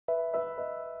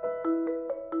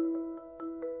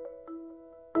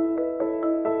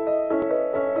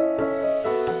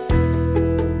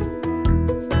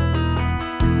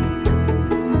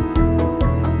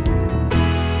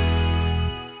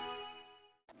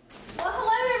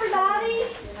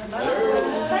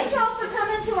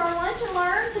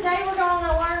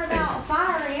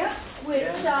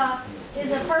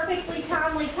perfectly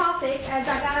timely topic. As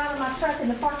I got out of my truck in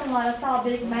the parking lot, I saw a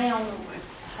big mound,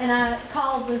 and I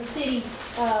called the city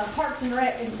Parks and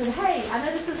Rec and said, hey, I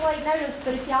know this is late notice,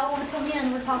 but if y'all want to come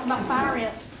in, we're talking about fire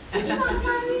ants. Would you mind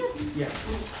signing in? Yeah.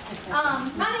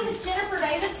 My name is Jennifer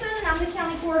Davidson, and I'm the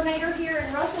county coordinator here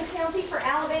in Russell County for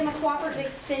Alabama Cooperative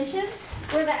Extension.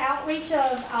 We're the outreach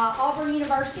of Auburn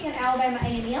University and Alabama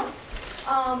A&M.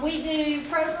 We do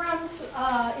programs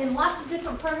in lots of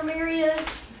different program areas.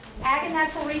 Ag and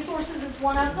Natural Resources is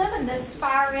one of them, and this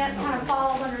fire ant kind of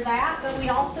falls under that, but we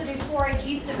also do 4-H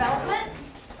youth development.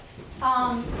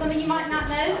 Some of you might not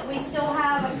know that we still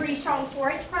have a pretty strong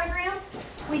 4-H program.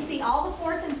 We see all the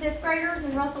 4th and 5th graders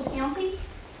in Russell County,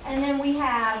 and then we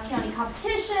have county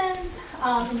competitions.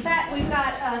 In fact, we've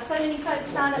got so many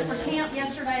folks signed up for camp.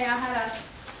 Yesterday I had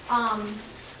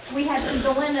we had some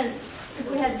dilemmas because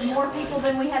we had more people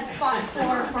than we had spots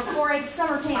for 4-H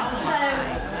summer camp.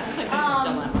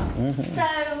 So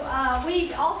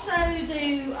we also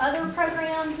do other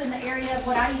programs in the area of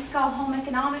what I used to call home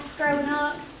economics growing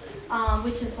up,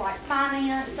 which is like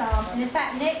finance. And in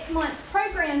fact, next month's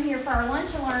program here for our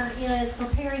Lunch and Learn is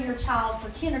preparing your child for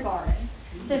kindergarten.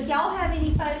 So if y'all have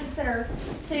any folks that are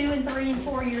 2 and 3 and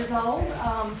 4 years old,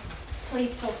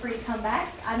 please feel free to come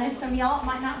back. I know some of y'all, it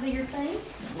might not be your thing.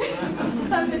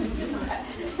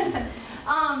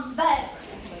 But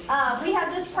we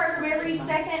have this program every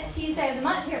second Tuesday of the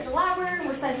month here at the library, and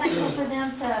we're so thankful for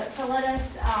them to let us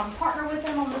partner with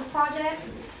them on this project.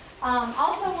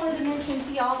 Also wanted to mention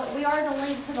to y'all that we are the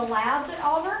link to the labs at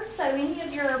Auburn, so any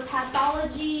of your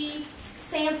pathology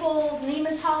samples,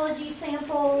 nematology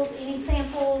samples, any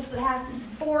samples that have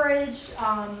forage,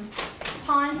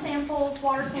 pond samples,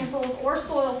 water samples, or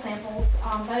soil samples,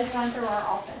 those run through our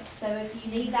office. So if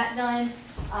you need that done,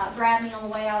 grab me on the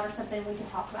way out or something, we can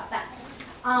talk about that.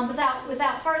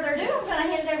 Without further ado, I'm going to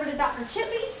hand it over to Dr.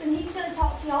 Chippies, and he's going to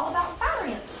talk to y'all about fire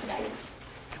ants today.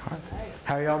 All right.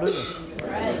 How y'all doing?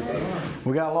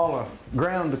 We got a lot of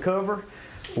ground to cover.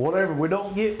 Whatever we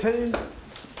don't get to,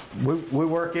 we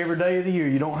work every day of the year.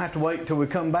 You don't have to wait until we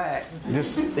come back.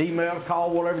 Just email,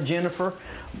 call, whatever, Jennifer.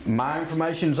 My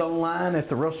information's online at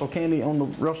the Russell County, on the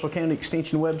Russell County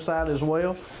Extension website as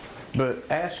well. But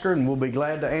ask her and we'll be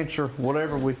glad to answer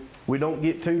whatever we don't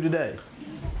get to today.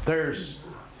 There's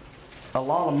a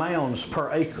lot of mounds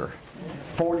per acre.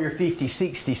 40 or 50,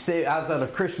 60, 70. I was at a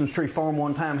Christmas tree farm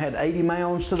one time, had 80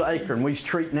 mounds to the acre, and we was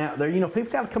treating out there. You know,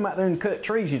 people got to come out there and cut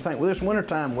trees. You think, well, this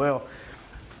wintertime, well,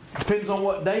 depends on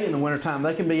what day in the wintertime.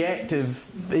 They can be active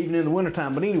even in the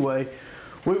wintertime. But anyway,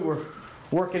 we were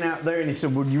working out there, and he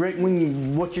said, well, you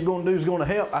reckon what you're going to do is going to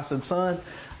help? I said, son,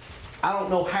 I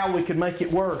don't know how we could make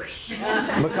it worse,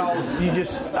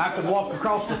 because I could walk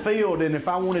across the field, and if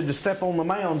I wanted to step on the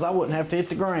mounds, I wouldn't have to hit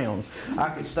the ground. I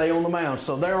could stay on the mounds.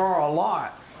 So there are a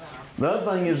lot. The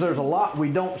other thing is there's a lot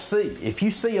we don't see. If you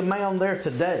see a mound there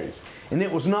today, and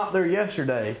it was not there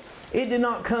yesterday, it did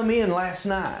not come in last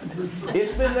night.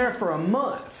 It's been there for a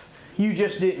month. You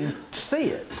just didn't see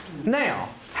it. Now,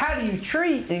 how do you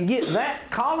treat and get that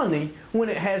colony when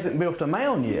it hasn't built a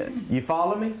mound yet? You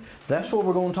follow me? That's what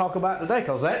we're going to talk about today,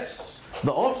 because that's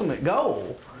the ultimate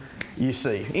goal, you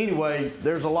see. Anyway,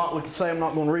 there's a lot we could say. I'm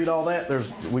not going to read all that.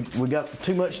 We got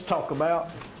too much to talk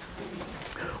about.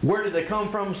 Where did they come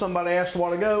from? Somebody asked a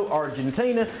while ago.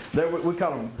 Argentina. We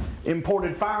call them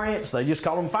imported fire ants. They just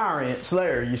call them fire ants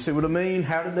there. You see what I mean?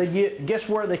 How did they get? Guess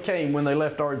where they came when they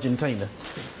left Argentina?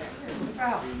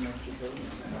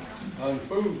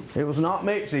 It was not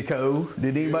Mexico.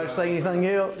 Did anybody say anything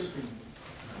else?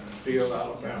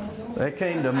 Alabama. They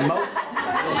came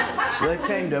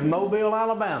to Mobile,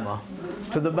 Alabama,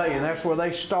 to the bay, and that's where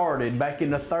they started back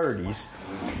in the 30s.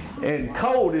 And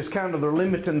cold is kind of their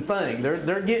limiting thing.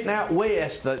 They're getting out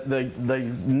west. They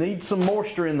need some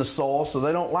moisture in the soil, so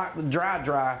they don't like the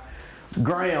dry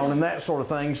ground and that sort of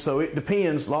thing. So it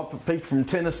depends. A lot of people from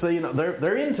Tennessee,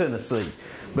 they're in Tennessee,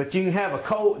 but you can have a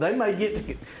cold. They may get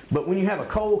to, but when you have a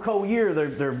cold year,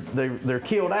 they're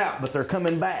killed out, but they're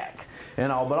coming back and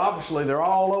all. But obviously they're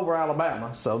all over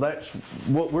Alabama, so that's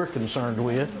what we're concerned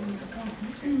with.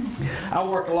 I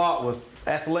work a lot with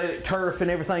athletic turf and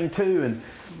everything too, and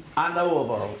I know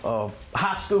of a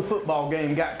high school football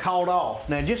game got called off.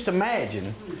 Now just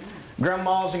imagine.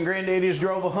 Grandmas and granddaddies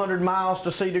drove 100 miles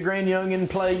to see the grand youngin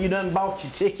play. You done bought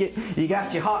your ticket. You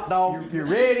got your hot dog. You're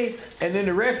ready. And then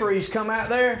the referees come out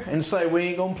there and say, we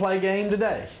ain't going to play game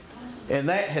today. And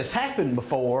that has happened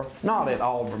before. Not at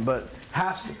Auburn, but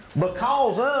high school.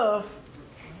 Because of,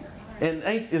 and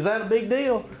is that a big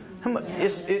deal?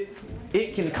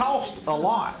 It can cost a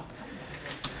lot.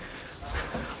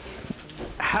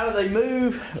 How do they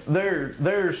move?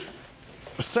 There's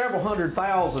several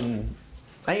 100,000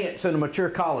 ants in a mature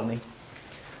colony,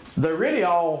 they're really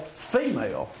all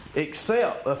female,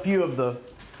 except a few of the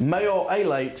male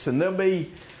alates, and there'll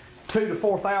be 2,000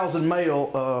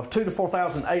 to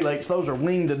 4,000 alates. Those are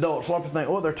winged adults. A lot of people think,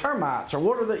 oh, they're termites, or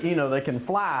what are they? You know, they can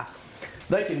fly.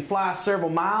 They can fly several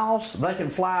miles. They can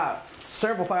fly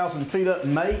several thousand feet up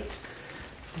and mate.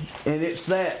 And it's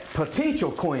that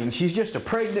potential queen. She's just a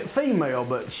pregnant female,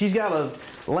 but she's got to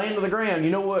land to the ground.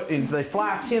 You know what? And they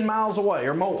fly 10 miles away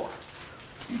or more.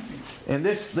 And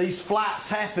these flights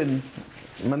happen.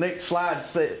 My next slide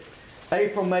said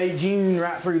April, May, June,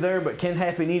 right through there, but can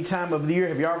happen any time of the year.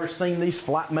 Have you ever seen these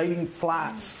mating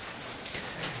flights?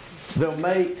 They'll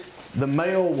mate. The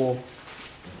male will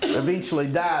eventually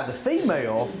die. The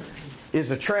female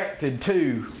is attracted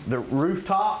to the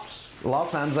rooftops. A lot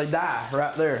of times they die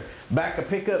right there. Back of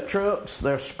pickup trucks,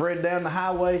 they're spread down the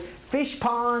highway. Fish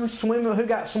ponds, swimming. Who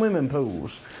got swimming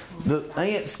pools? The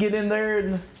ants get in there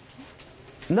and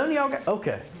none of y'all got,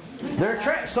 okay. They're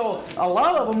attracted, so a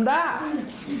lot of them die.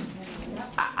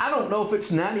 I don't know if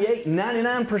it's 98,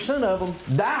 99% of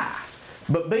them die.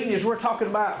 But being as we're talking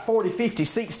about 40, 50,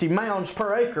 60 mounds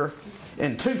per acre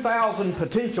and 2,000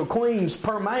 potential queens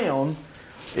per mound,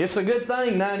 it's a good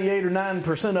thing 98 or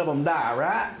 9% of them die,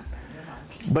 right?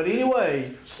 But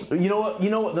anyway, you know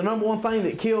what the number one thing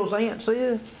that kills ants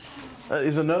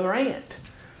is another ant.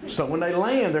 So when they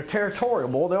land, they're territorial.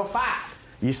 Boy, they'll fight.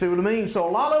 You see what I mean? So a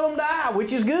lot of them die,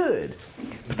 which is good.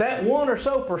 But that 1% or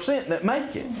so that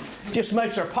make it just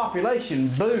makes our population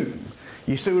boom.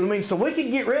 You see what I mean? So we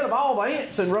could get rid of all the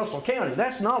ants in Russell County.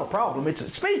 That's not a problem. It's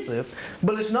expensive,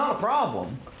 but it's not a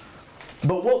problem.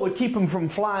 But what would keep them from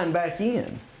flying back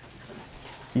in?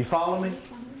 You follow me?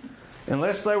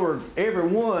 Unless they were,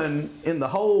 everyone in the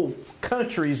whole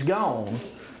country's gone,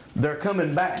 they're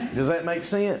coming back. Does that make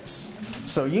sense?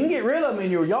 So you can get rid of them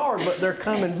in your yard, but they're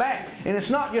coming back. And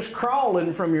it's not just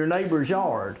crawling from your neighbor's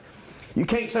yard. You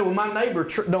can't say, well, my neighbor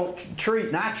don't treat,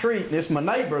 and I treat, and it's my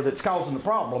neighbor that's causing the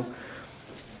problem.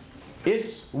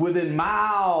 It's within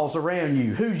miles around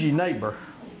you. Who's your neighbor?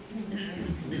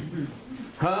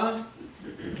 Huh?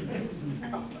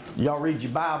 Y'all read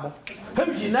your Bible?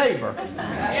 Who's your neighbor?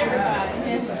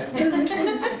 Everybody.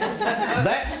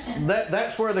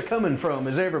 That's where they're coming from,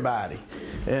 is everybody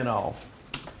and all.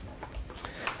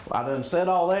 I done said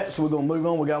all that, so we're going to move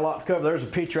on. We got a lot to cover. There's a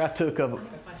picture I took of it.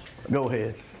 Go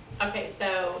ahead. Okay,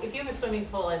 so if you have a swimming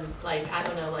pool and, like, I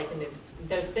don't know, like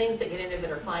those things that get in there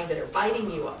that are flying, that are biting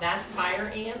you up, that's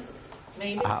fire ants,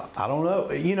 maybe? I don't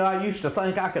know. You know, I used to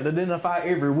think I could identify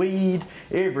every weed,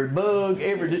 every bug,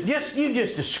 you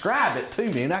just describe it to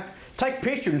me, and I take a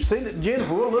picture and send it to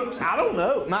Jennifer. We'll look. I don't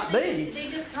know. It might be. They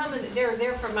just come and they're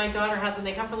there for my daughter husband.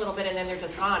 They come for a little bit and then they're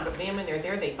just gone. But man, when they're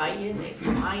there, they bite you and they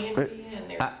fly into you. And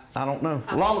they're. I don't know.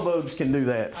 A lot of bugs can do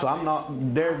that, so I'm not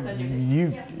there.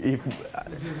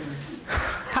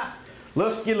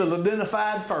 Let's get it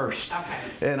identified first.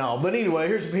 Okay. And all. But anyway,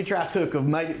 here's a picture I took of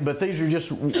but these are just,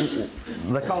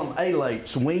 they call them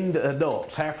alates, winged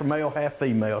adults, half male, half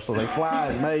female. So they fly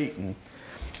and mate and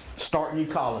start new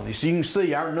colonies. So you can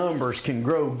see our numbers can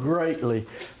grow greatly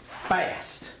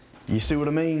fast. You see what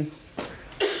I mean?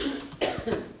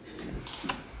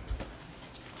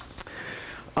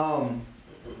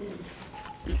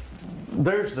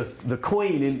 There's the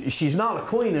queen, and she's not a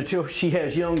queen until she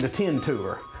has young to tend to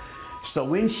her. So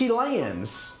when she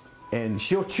lands, and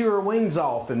she'll chew her wings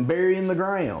off and bury in the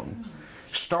ground,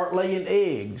 start laying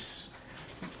eggs,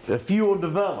 a few will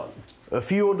develop.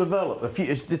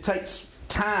 It takes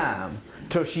time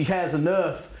till she has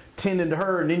enough tending to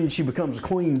her, and then she becomes a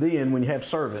queen then when you have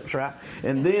servants, right?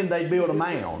 And then they build a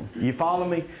mound. You follow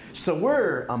me? So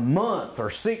we're a month or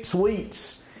 6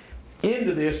 weeks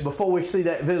into this before we see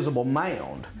that visible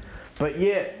mound. But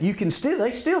yet,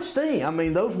 they still sting. I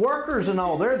mean, those workers and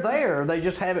all, they're there. They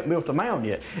just haven't built a mound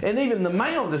yet. And even the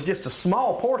mound is just a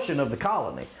small portion of the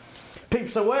colony. People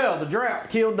say, well, the drought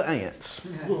killed the ants.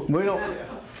 We don't...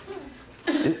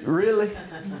 Really?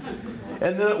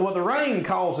 And the rain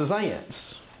causes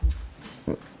ants.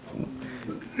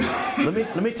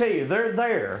 Let me tell you, they're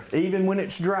there even when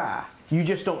it's dry. You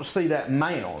just don't see that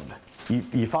mound.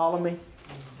 You follow me?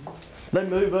 They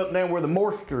move up and down where the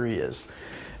moisture is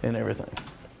and everything.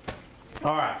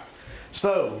 All right.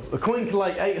 So the queen can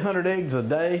lay 800 eggs a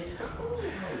day.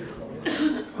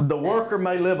 The worker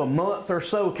may live a month or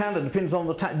so. Kind of depends on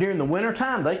the time. During the winter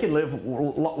time, they can live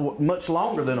much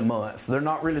longer than a month. They're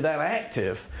not really that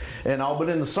active and all. But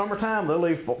in the summertime, they'll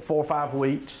live 4 or 5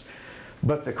 weeks.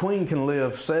 But the queen can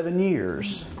live 7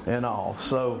 years and all.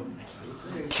 So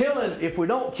if we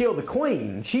don't kill the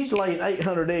queen, she's laying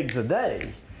 800 eggs a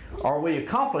day. Are we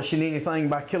accomplishing anything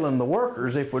by killing the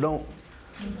workers if we don't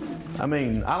I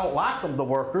mean, I don't like them, the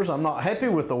workers. I'm not happy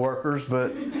with the workers,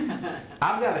 but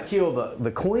I've got to kill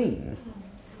the queen.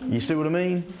 You see what I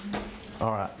mean?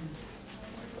 All right.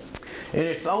 And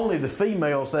it's only the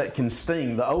females that can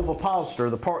sting. The ovipositor,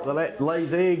 the part that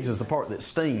lays eggs, is the part that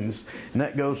stings. And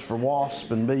that goes for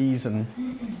wasps and bees and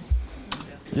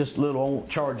just a little. I won't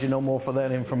charge you no more for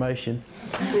that information.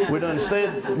 We done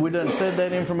said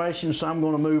that information, so I'm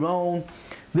going to move on.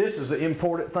 This is an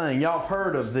important thing. Y'all have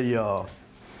heard of the,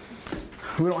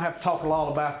 we don't have to talk a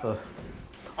lot about the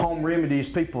home remedies.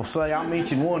 People say, I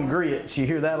mention one, grits. You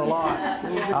hear that a lot.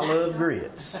 I love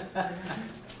grits.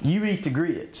 You eat the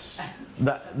grits.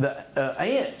 The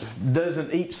ant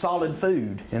doesn't eat solid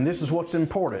food, and this is what's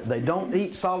important. They don't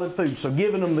eat solid food. So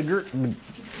giving them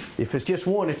if it's just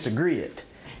one, it's a grit.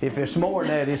 If it's more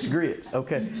than that, it's grit.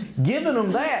 Okay, giving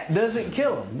them that doesn't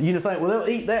kill them. You think, well, they'll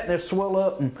eat that and they'll swell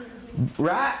up, and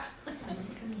right?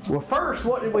 Well, first,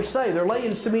 what did we say? They're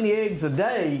laying so many eggs a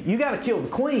day. You got to kill the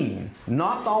queen,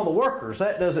 not all the workers.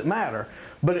 That doesn't matter,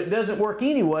 but it doesn't work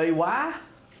anyway. Why?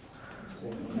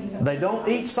 They don't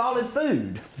eat solid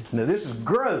food. Now this is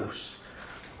gross,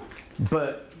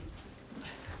 but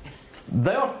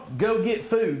they'll go get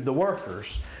food, the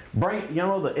workers. Bring, you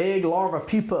know, the egg, larva,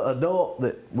 pupa, adult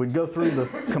that would go through the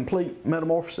complete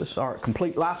metamorphosis or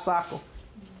complete life cycle.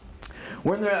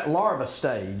 When they're at larva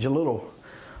stage, a little,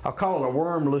 I'll call it a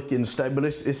worm looking stage, but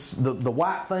it's the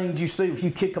white things you see if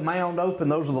you kick a mound open,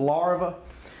 those are the larvae.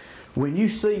 When you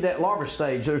see that larva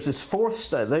stage, there's this fourth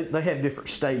stage. They have different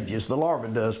stages, the larva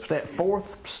does, but that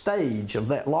fourth stage of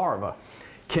that larva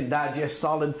can digest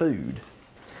solid food.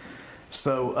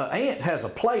 So an ant has a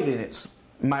plate in its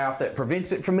mouth that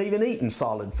prevents it from even eating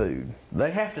solid food. They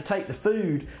have to take the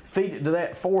food, feed it to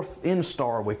that fourth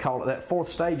instar, we call it, that fourth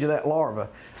stage of that larva.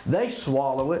 They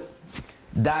swallow it,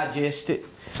 digest it,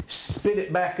 spit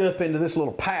it back up into this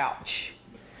little pouch,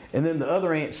 and then the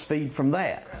other ants feed from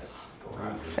that.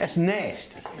 That's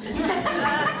nasty.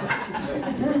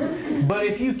 But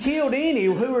if you killed any,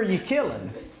 who are you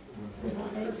killing?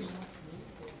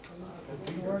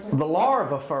 The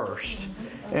larva first.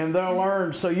 And they'll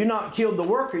learn, so you're not killed the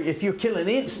worker if you're killing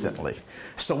instantly.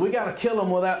 So we got to kill them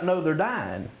without know they're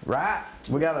dying, right?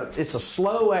 It's a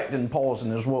slow acting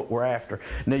poison is what we're after.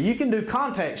 Now you can do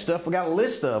contact stuff, we got a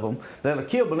list of them that'll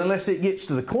kill, but unless it gets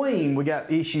to the queen, we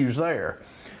got issues there.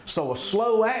 So a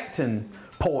slow acting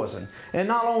poison. And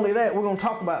not only that, we're going to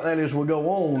talk about that as we go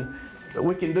on.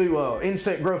 We can do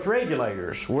insect growth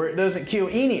regulators where it doesn't kill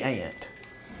any ant,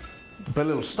 but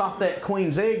it'll stop that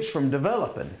queen's eggs from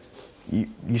developing.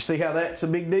 You see how that's a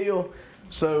big deal?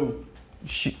 So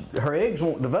her eggs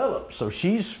won't develop, so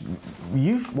she's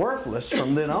worthless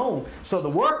from then on. So the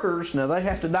workers, now they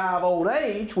have to die of old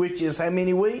age, which is how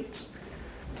many weeks?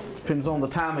 Depends on the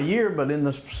time of year, but in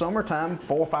the summertime,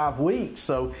 4 or 5 weeks.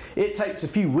 So it takes a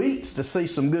few weeks to see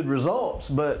some good results,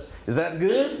 but is that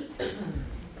good?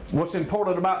 What's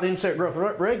important about the insect growth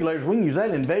regulators, we can use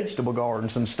that in vegetable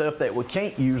gardens and stuff that we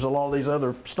can't use a lot of these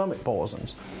other stomach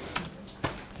poisons.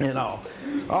 And all.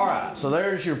 All right, so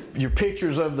there's your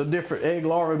pictures of the different egg,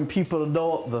 larva, and pupa,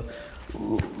 adult. The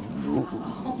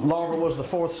larva was the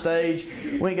fourth stage.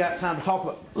 We ain't got time to talk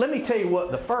about. Let me tell you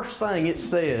what the first thing it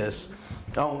says.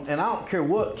 And I don't care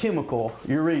what chemical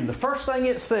you're reading. The first thing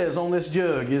it says on this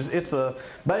jug is it's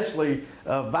basically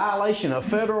a violation of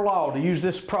federal law to use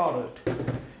this product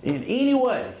in any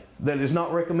way that is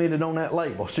not recommended on that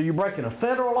label. So you're breaking a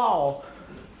federal law.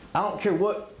 I don't care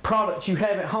what products you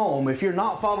have at home. If you're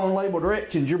not following label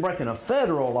directions, you're breaking a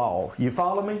federal law. You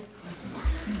follow me?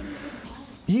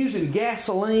 Using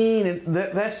gasoline, and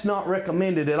that's not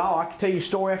recommended at all. I can tell you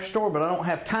story after story, but I don't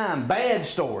have time. Bad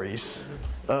stories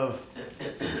of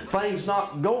things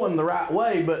not going the right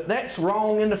way, but that's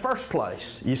wrong in the first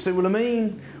place. You see what I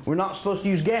mean? We're not supposed to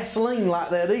use gasoline like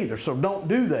that either, so don't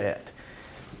do that.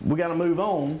 We got to move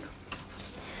on.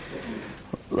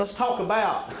 Let's talk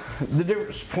about the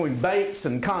difference between baits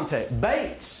and contact.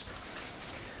 Baits,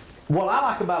 what I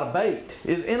like about a bait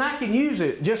is, and I can use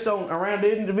it just around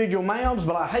individual mounds,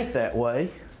 but I hate that way.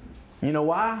 You know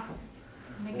why?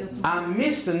 I'm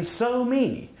missing so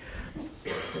many.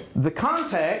 The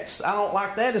contacts, I don't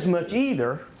like that as much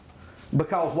either,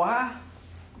 because why?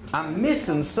 I'm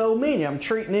missing so many. I'm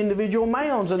treating individual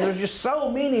mounds, and there's just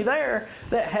so many there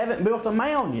that haven't built a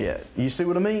mound yet. You see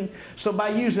what I mean? So by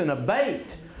using a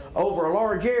bait over a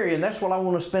large area, and that's what I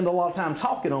want to spend a lot of time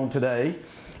talking on today.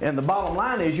 And the bottom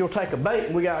line is, you'll take a bait,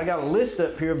 and I got a list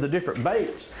up here of the different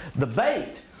baits. The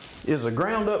bait is a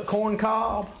ground up corn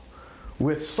cob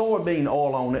with soybean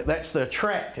oil on it. That's the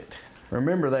attractant.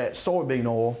 Remember that, soybean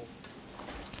oil.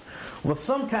 with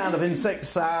some kind of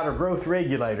insecticide or growth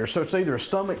regulator. So it's either a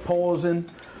stomach poison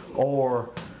or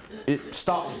it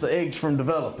stops the eggs from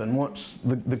developing once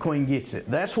the queen gets it.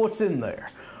 That's what's in there.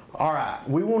 All right,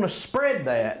 we want to spread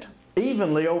that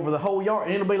evenly over the whole yard,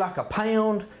 and it'll be like 1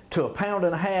 pound to 1.5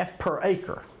 pounds per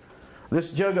acre.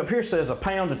 This jug up here says 1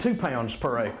 pound to 2 pounds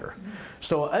per acre.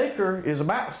 So an acre is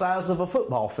about the size of a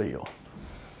football field.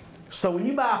 So when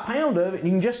you buy 1 pound of it, you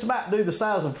can just about do the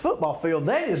size of a football field.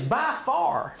 That is by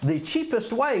far the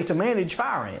cheapest way to manage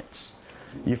fire ants.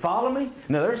 You follow me?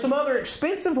 Now there's some other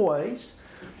expensive ways,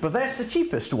 but that's the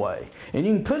cheapest way. And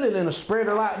you can put it in a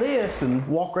spreader like this and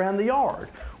walk around the yard.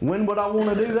 When would I want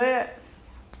to do that?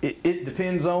 It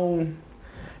depends on,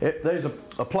 there's a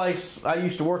place, I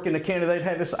used to work in the county, they'd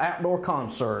have this outdoor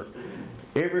concert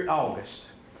every August.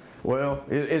 Well,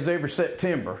 it's every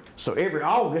September. So every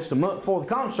August, a month before the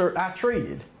concert, I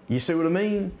treated. You see what I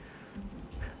mean?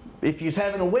 If you was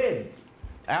having a wedding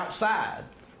outside,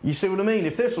 you see what I mean?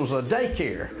 If this was a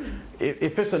daycare,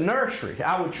 if it's a nursery,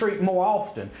 I would treat more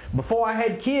often. Before I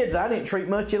had kids, I didn't treat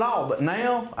much at all. But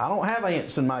now, I don't have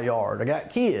ants in my yard. I got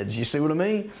kids. You see what I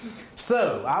mean?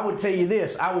 So, I would tell you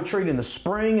this. I would treat in the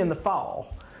spring and the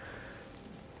fall.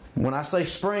 When I say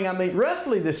spring, I mean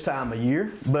roughly this time of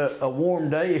year, but a warm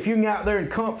day. If you can get out there and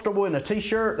comfortable in a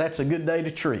t-shirt, that's a good day to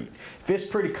treat. If it's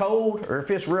pretty cold or if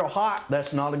it's real hot,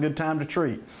 that's not a good time to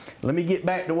treat. Let me get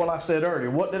back to what I said earlier.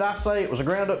 What did I say? It was a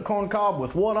ground up corn cob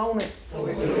with what on it?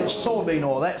 Soybean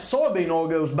oil. That soybean oil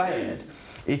goes bad.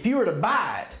 If you were to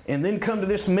buy it and then come to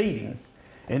this meeting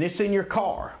and it's in your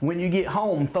car, when you get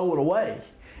home, throw it away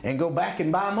and go back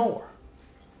and buy more.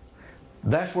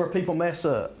 That's where people mess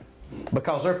up.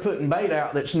 Because they're putting bait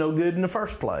out that's no good in the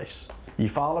first place. You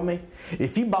follow me?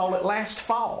 If you bought it last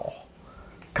fall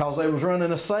because they was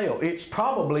running a sale, it's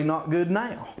probably not good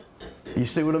now. You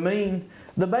see what I mean?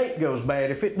 The bait goes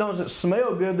bad. If it doesn't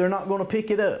smell good, they're not going to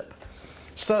pick it up.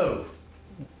 So,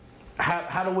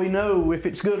 how do we know if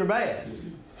it's good or bad?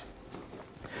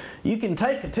 You can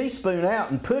take a teaspoon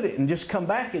out and put it and just come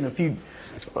back in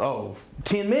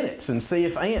 10 minutes and see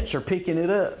if ants are picking it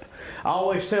up. I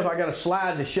always tell, I got a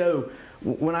slide to show,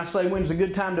 when I say when's a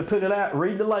good time to put it out,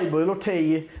 read the label. It'll tell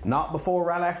you, not before,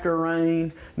 right after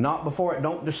rain, not before it,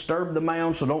 don't disturb the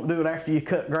mound, so don't do it after you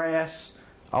cut grass.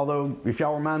 Although, if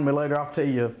y'all remind me later, I'll tell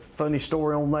you a funny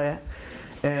story on that.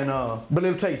 And but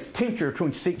it'll tell you temperature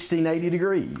between 60 and 80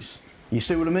 degrees. You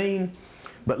see what I mean?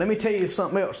 But let me tell you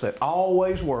something else that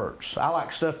always works. I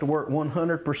like stuff to work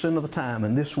 100% of the time,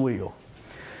 and this will.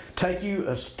 Take you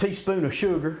a teaspoon of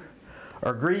sugar,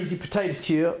 or greasy potato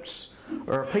chips,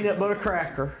 or a peanut butter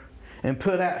cracker, and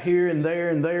put out here and there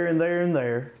and there and there and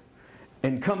there,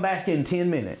 and come back in 10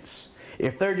 minutes.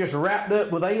 If they're just wrapped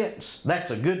up with ants,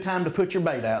 that's a good time to put your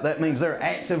bait out. That means they're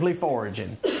actively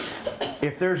foraging.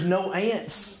 If there's no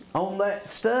ants on that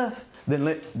stuff,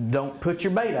 then don't put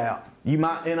your bait out. You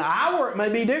might, in an hour it may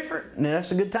be different, and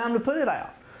that's a good time to put it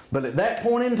out. But at that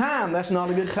point in time, that's not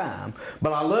a good time.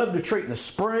 But I love to treat in the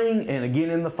spring and again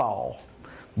in the fall.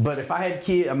 But if I had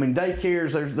kids,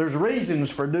 daycares, there's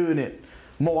reasons for doing it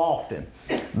more often.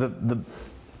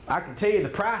 I can tell you the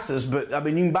prices, but you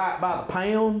can buy it by the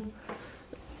pound.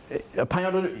 A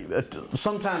pound,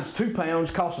 sometimes 2 pounds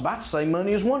cost about the same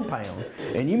money as 1 pound.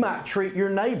 And you might treat your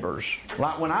neighbors.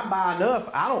 Like when I buy enough,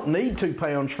 I don't need 2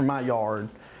 pounds for my yard.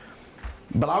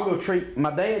 But I'll go treat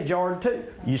my dad's yard too.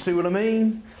 You see what I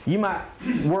mean? You might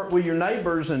work with your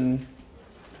neighbors and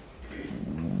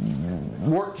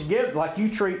work together like you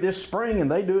treat this spring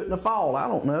and they do it in the fall. I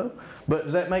don't know. But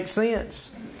does that make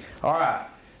sense? All right.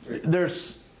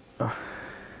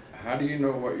 How do you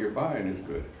know what you're buying is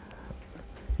good?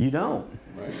 You don't.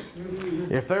 Right.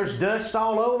 If there's dust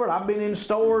all over it, I've been in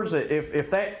stores.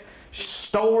 If that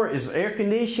store is air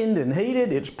conditioned and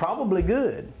heated, it's probably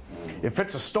good. If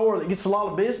it's a store that gets a lot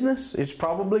of business, it's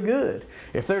probably good.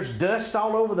 If there's dust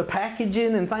all over the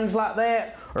packaging and things like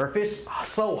that, or if it's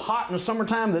so hot in the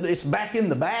summertime that it's back in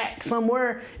the back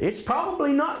somewhere, it's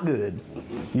probably not good.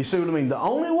 You see what I mean? The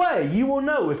only way you will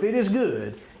know if it is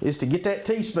good is to get that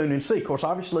teaspoon and see. Of course,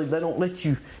 obviously, they don't let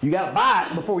you got to buy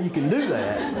it before you can do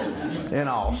that and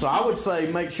all. So I would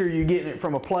say make sure you're getting it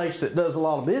from a place that does a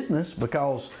lot of business,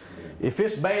 because if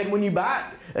it's bad when you buy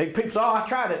it, people say, oh, I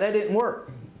tried it, that didn't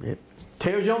work. It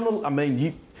tells you on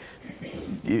the,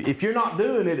 if you're not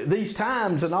doing it at these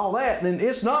times and all that, then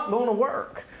it's not going to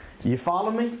work. You follow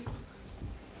me?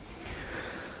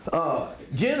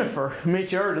 Jennifer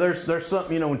mentioned earlier, there's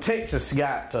something, in Texas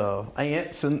got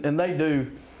ants, and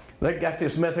they got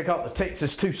this method called the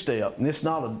Texas two-step, and it's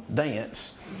not a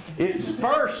dance. It's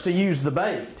first to use the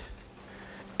bait,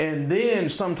 and then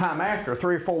sometime after,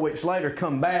 3 or 4 weeks later,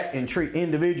 come back and treat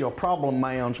individual problem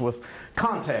mounds with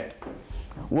contact.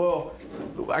 Well,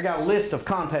 I got a list of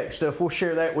contact stuff. We'll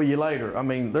share that with you later. I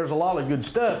mean, there's a lot of good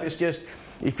stuff. It's just,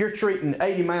 if you're treating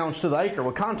 80 mounds to the acre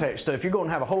with contact stuff, you're going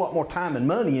to have a whole lot more time and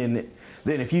money in it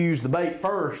than if you use the bait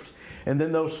first and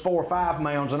then those 4 or 5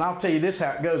 mounds. And I'll tell you this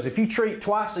how it goes. If you treat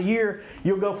twice a year,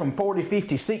 you'll go from 40,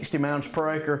 50, 60 mounds per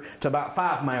acre to about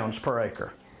 5 mounds per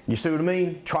acre. You see what I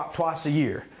mean? Twice a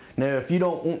year. Now, if you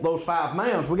don't want those 5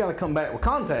 mounds, we got to come back with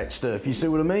contact stuff. You see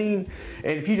what I mean?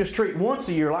 And if you just treat once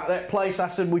a year, like that place I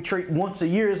said we treat once a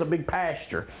year is a big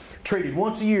pasture. Treated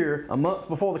once a year, a month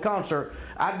before the concert,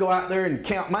 I'd go out there and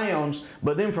count mounds,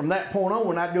 but then from that point on,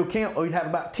 when I'd go count, we'd have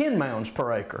about 10 mounds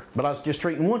per acre. But I was just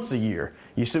treating once a year.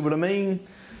 You see what I mean?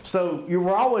 So you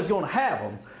were always going to have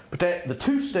them, but the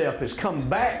 2-step is come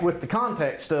back with the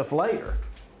contact stuff later.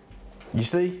 You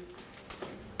see?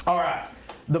 All right.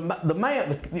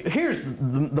 Here's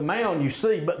the mound you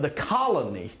see, but the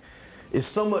colony is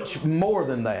so much more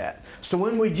than that. So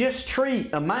when we just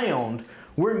treat a mound,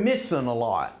 we're missing a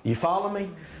lot. You follow me?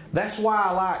 That's why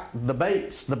I like the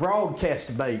baits, the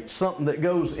broadcast baits, something that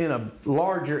goes in a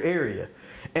larger area.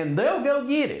 And they'll go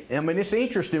get it. I mean, it's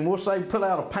interesting. We'll say put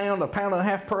out a pound and a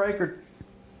half per acre,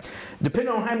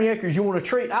 depending on how many acres you want to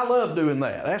treat. I love doing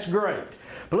that. That's great.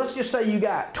 But let's just say you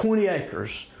got 20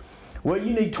 acres. Well,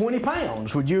 you need 20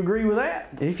 pounds. Would you agree with that?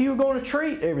 If you were going to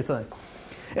treat everything.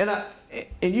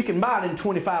 And you can buy it in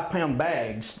 25-pound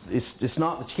bags. It's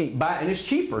not that you can't buy it, and it's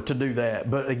cheaper to do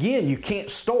that. But again, you can't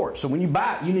store it. So when you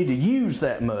buy it, you need to use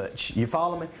that much. You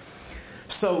follow me?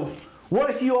 So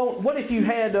what if you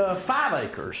had 5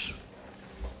 acres?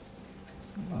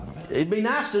 It'd be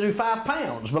nice to do 5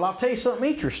 pounds, but I'll tell you something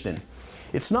interesting.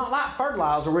 It's not like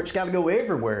fertilizer where it's got to go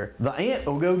everywhere. The ant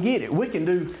will go get it. We can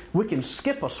do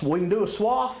a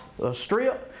swath, a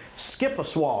strip, skip a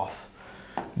swath.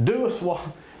 Do a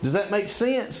swath. Does that make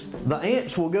sense? The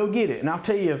ants will go get it. And I'll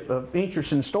tell you an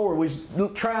interesting story. We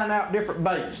was trying out different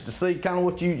baits to see kind of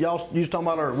what y'all was talking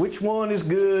about earlier. Which one is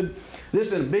good?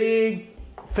 This is a big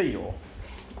field.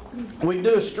 We'd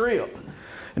do a strip.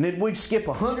 And then we'd skip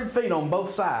 100 feet on both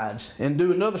sides and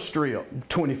do another strip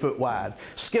 20 foot wide.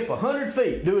 Skip 100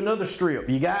 feet, do another strip.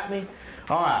 You got me?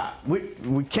 All right,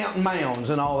 we counting mounds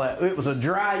and all that. It was a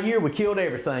dry year. We killed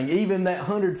everything, even that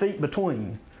 100 feet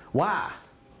between. Why?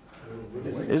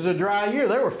 It was a dry year.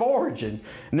 They were foraging.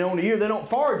 And then on the year they don't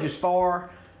forage as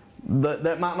far,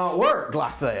 that might not work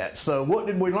like that. So what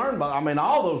did we learn about? I mean,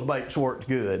 all those baits worked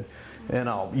good and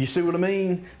all. You see what I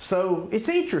mean? So it's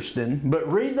interesting,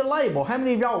 but read the label. How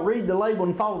many of y'all read the label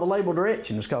and follow the label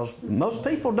directions? Because most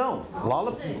people don't. A lot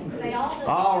of They all do.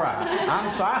 all right.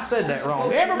 I'm sorry, I said that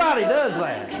wrong. Everybody does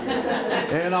that.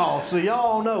 And all. So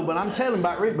y'all know, but I'm telling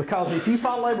about read, because if you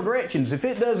follow label directions, if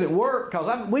it doesn't work,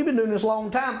 because we've been doing this a long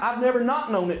time, I've never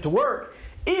not known it to work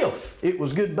if it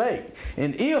was good bait.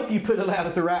 And if you put it out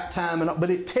at the right time,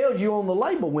 but it tells you on the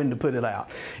label when to put it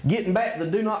out. Getting back to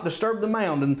do not disturb the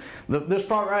mound, and this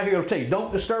part right here will tell you,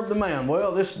 don't disturb the mound.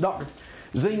 Well, this Dr.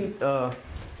 Zing,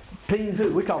 Peen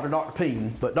Who, we called her Dr.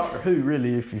 Peen, but Dr. Who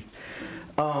really, if you,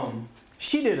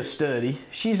 she did a study,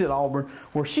 she's at Auburn,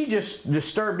 where she just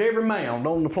disturbed every mound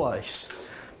on the place,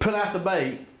 put out the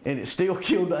bait, and it still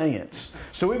killed the ants.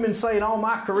 So we've been saying all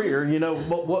my career, you know,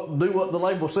 do what the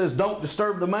label says, don't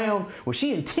disturb the mound. Well,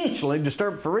 she intentionally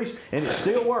disturbed it for a reason, and it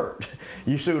still worked.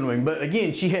 You see what I mean? But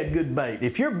again, she had good bait.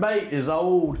 If your bait is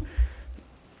old,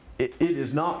 it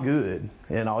is not good.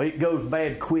 You know, it goes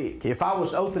bad quick. If I was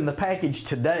to open the package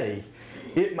today,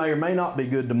 it may or may not be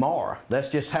good tomorrow. That's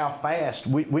just how fast.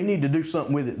 We need to do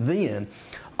something with it then.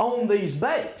 On these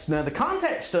baits. Now the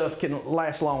contact stuff can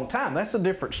last a long time. That's a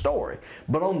different story.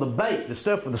 But on the bait, the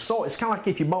stuff with the soil, it's kind of like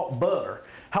if you bought butter.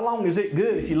 How long is it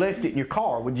good if you left it in your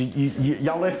car? Would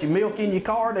y'all left your milk in your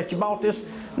car that you bought this?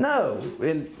 No.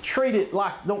 And treat it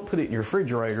like, don't put it in your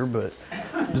refrigerator, but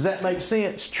does that make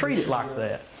sense? Treat it like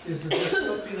that. Is the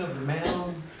disrupting of the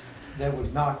mound that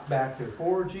would knock back their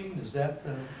foraging? Is that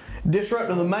the...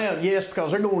 Disrupting the mound, yes,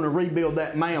 because they're going to rebuild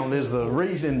that mound is the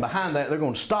reason behind that. They're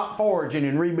going to stop foraging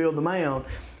and rebuild the mound.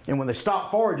 And when they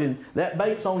stop foraging, that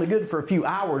bait's only good for a few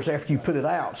hours after you put it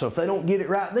out. So if they don't get it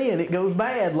right then, it goes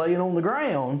bad laying on the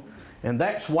ground. And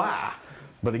that's why.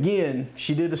 But again,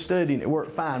 she did a study and it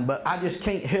worked fine. But I just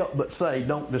can't help but say,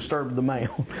 don't disturb the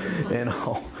mound and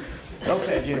all.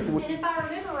 Okay, Jennifer. And if I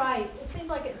remember right, it seems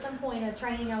like at some point a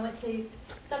training I went to,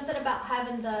 something about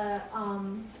having the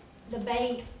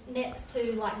bait next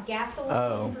to like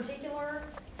gasoline in particular.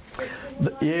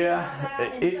 Yeah.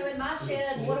 And so in my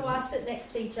shed, what do I sit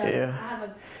next to each other? Yeah. I have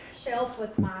a shelf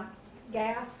with my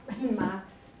gas and my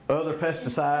other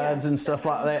pesticides and stuff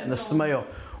like that, and the smell.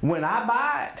 When I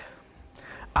buy it,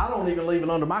 I don't even leave it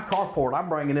under my carport. I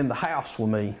bring it in the house with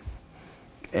me.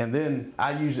 And then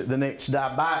I use it the next day.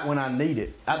 I buy it when I need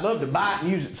it. I'd love to buy it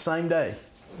and use it the same day.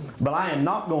 But I am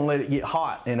not going to let it get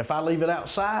hot. And if I leave it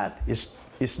outside,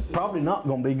 it's probably not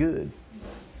going to be good.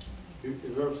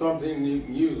 Is there something you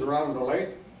can use around the lake?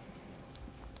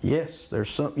 Yes, there's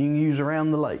something you can use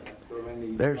around the lake.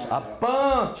 There's a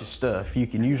bunch of stuff you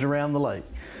can use around the lake.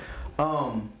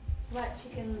 Like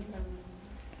chickens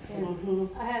and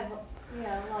I have,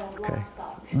 yeah, a lot of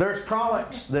livestock. There's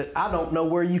products that I don't know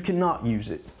where you cannot use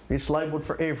it. It's labeled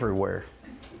for everywhere.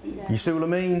 You see what I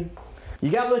mean?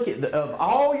 You got to look at of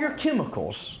all your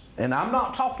chemicals, and I'm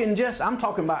not talking I'm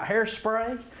talking about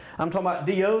hairspray, I'm talking about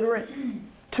deodorant,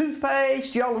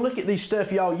 toothpaste. Y'all look at these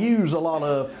stuff y'all use a lot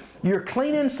of. Your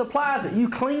cleaning supplies that you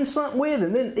clean something with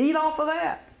and then eat off of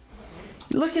that.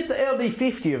 Look at the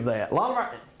LD50 of that.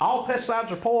 All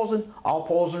pesticides are poison. All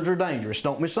poisons are dangerous.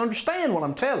 Don't misunderstand what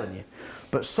I'm telling you.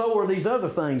 But so are these other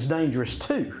things dangerous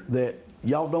too that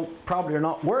y'all probably are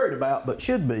not worried about but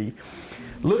should be.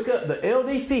 Look up the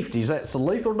LD50s. That's the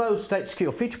lethal dose that takes to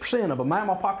kill 50% of a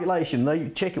mammal population. They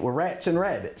check it with rats and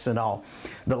rabbits and all.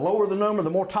 The lower the number,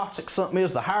 the more toxic something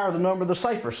is. The higher the number, the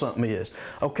safer something is.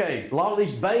 Okay, a lot of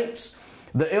these baits,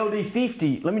 the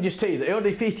LD50, let me just tell you, the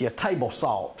LD50, a table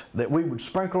salt that we would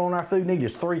sprinkle on our food need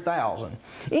is 3,000.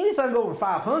 Anything over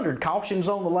 500, caution's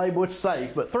on the label, it's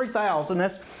safe, but 3,000,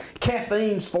 that's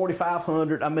caffeine's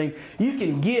 4,500. I mean, you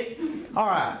can get, all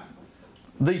right,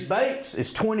 these baits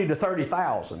is 20 to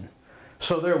 30,000.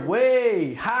 So they're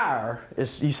way higher. You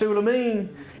see what I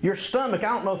mean? Your stomach, I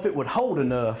don't know if it would hold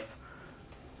enough.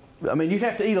 I mean, you'd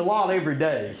have to eat a lot every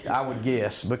day, I would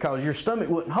guess, because your stomach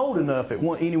wouldn't hold enough at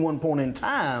any one point in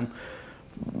time.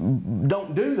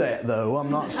 Don't do that, though.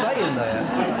 I'm not saying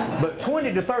that. But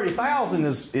 20 to 30,000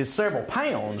 is several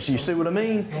pounds. You see what I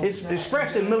mean? It's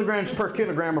expressed in milligrams per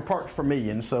kilogram or parts per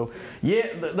million. So, yeah,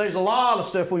 there's a lot of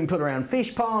stuff we can put around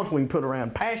fish ponds. We can put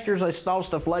around pastures. There's all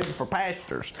stuff labeled for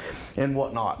pastures and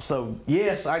whatnot. So,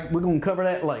 yes, we're going to cover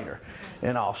that later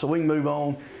and all. So we can move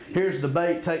on. Here's the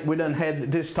bait. We done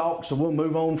had this talk, so we'll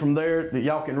move on from there.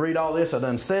 Y'all can read all this. I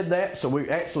done said that, so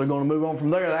we're actually going to move on from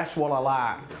there. That's what I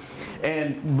like.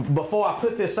 And before I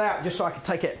put this out, just so I could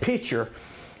take that picture,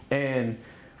 and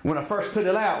when I first put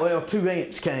it out, well, 2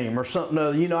 ants came or something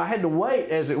other. You know, I had to wait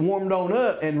as it warmed on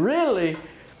up, and really,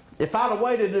 if I'd have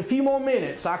waited a few more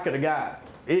minutes, I could have got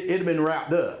it. It'd have been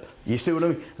wrapped up. You see what I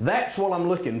mean? That's what I'm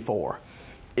looking for.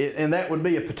 And that would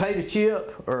be a potato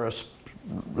chip or a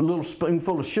little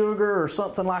spoonful of sugar or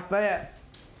something like that.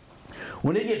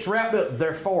 When it gets wrapped up,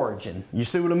 they're foraging. You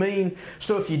see what I mean?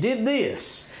 So if you did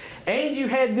this and you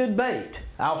had good bait,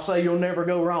 I'll say you'll never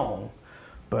go wrong.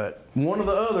 But one or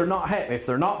the other not happening. If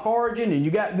they're not foraging and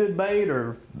you got good bait,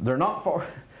 or they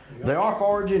are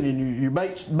foraging and your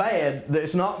bait's bad,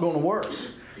 it's not going to work.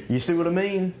 You see what I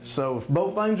mean? So if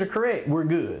both things are correct, we're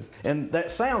good. And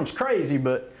that sounds crazy,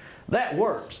 but that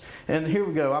works. And here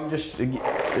we go. I'm just,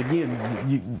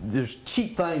 again, there's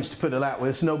cheap things to put it out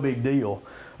with. It's no big deal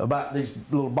about these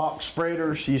little box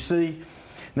spreaders, you see.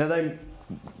 Now,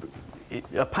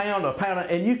 a pound,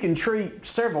 and you can treat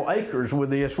several acres with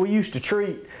this. We used to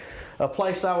treat a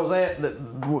place I was at that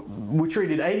we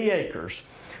treated 80 acres.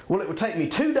 Well, it would take me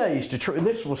 2 days to treat.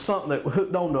 This was something that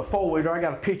hooked onto a four-wheeler. I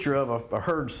got a picture of a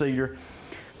herd seeder.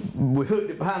 We hooked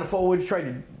it behind a four-wheeler,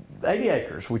 treated 80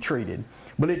 acres we treated.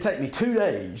 But it'd take me 2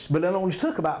 days, but it only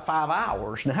took about 5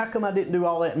 hours. Now, how come I didn't do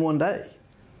all that in 1 day?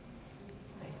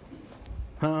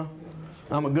 Huh?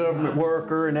 I'm a government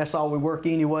worker, and that's all we work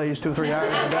anyway is 2 or 3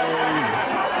 hours a day.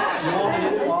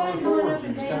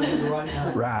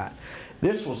 Right.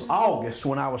 This was August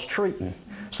when I was treating.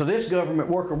 So this government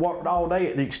worker worked all day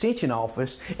at the extension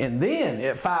office, and then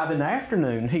at 5 in the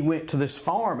afternoon, he went to this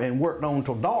farm and worked on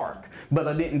till dark. But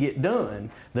I didn't get done.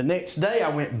 The next day, I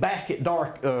went back at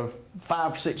dark,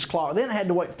 5, 6 o'clock. Then I had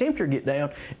to wait for the temperature to get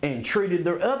down and treated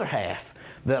the other half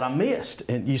that I missed.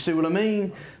 And you see what I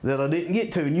mean? That I didn't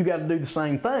get to, and you got to do the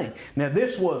same thing. Now,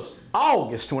 this was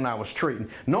August when I was treating.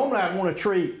 Normally, I'd want to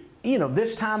treat,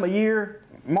 this time of year,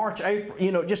 March, April,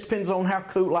 it just depends on how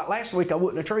cool. Like last week, I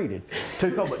wouldn't have treated.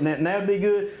 Too cold, but now it'd be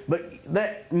good. But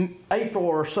that April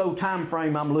or so time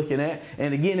frame I'm looking at,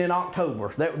 and again in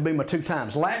October, that would be my 2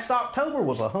 times. Last October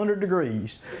was 100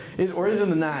 degrees, or it's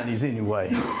in the 90s anyway.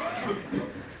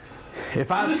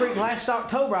 If I was treating last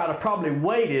October, I'd have probably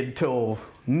waited till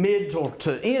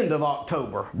to end of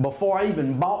October before I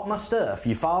even bought my stuff.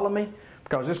 You follow me?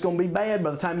 Because it's going to be bad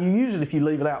by the time you use it if you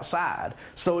leave it outside.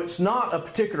 So it's not a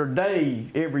particular day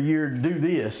every year to do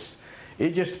this.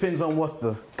 It just depends on what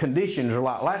the conditions are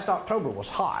like. Last October was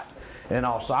hot, And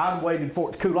also, I'd waited for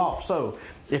it to cool off. So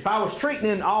if I was treating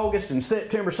in August and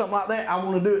September, something like that, I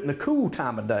want to do it in the cool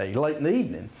time of day, late in the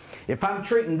evening. If I'm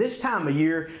treating this time of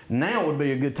year, now would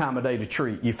be a good time of day to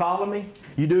treat. You follow me?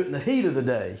 You do it in the heat of the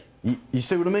day. You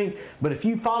see what I mean? But if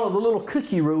you follow the little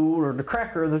cookie rule or the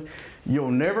cracker, you'll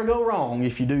never go wrong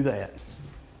if you do that.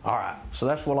 All right, so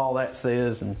that's what all that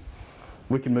says, and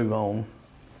we can move on.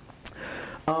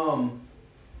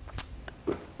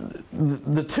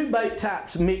 The two bait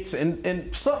types mix,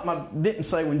 and something I didn't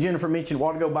say when Jennifer mentioned a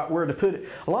while ago about where to put it.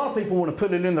 A lot of people want to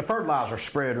put it in the fertilizer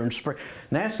spreader and spray.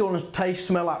 Now that's going to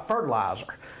smell like fertilizer.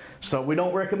 So we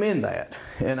don't recommend that.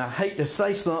 And I hate to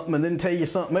say something and then tell you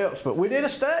something else, but we did a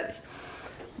study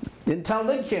in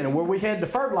Talladega County where we had the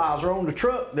fertilizer on the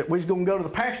truck that we was going to go to the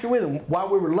pasture with, and while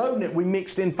we were loading it, we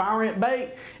mixed in fire ant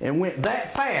bait and went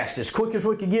that fast, as quick as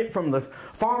we could get from the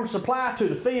farm supply to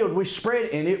the field. We spread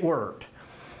it and it worked.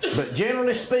 But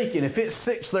generally speaking, if it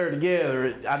sits there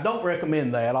together, I don't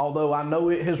recommend that, although I know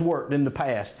it has worked in the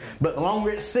past. But the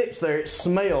longer it sits there, it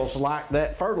smells like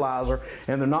that fertilizer,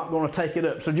 and they're not going to take it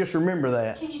up. So just remember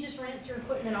that. Can you just rinse your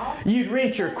equipment off? You'd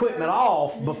rinse your equipment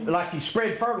off like you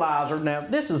spread fertilizer. Now,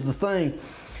 this is the thing.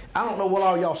 I don't know what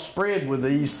all y'all spread with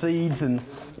these seeds and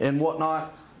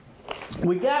whatnot.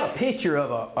 We got a picture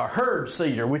of a herd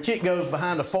seeder, which it goes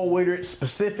behind a 4-wheeler. It's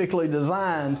specifically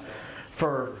designed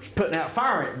for putting out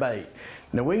fire ant bait.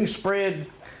 Now we can spread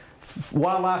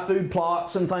wildlife food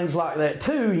plots and things like that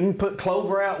too. You can put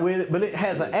clover out with it, but it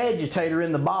has an agitator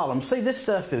in the bottom. See, this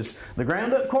stuff is the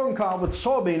ground up corn cob with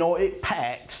soybean oil. It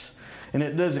packs and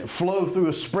it doesn't flow through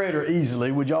a spreader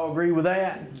easily. Would y'all agree with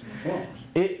that?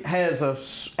 It has a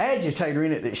agitator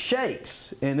in it that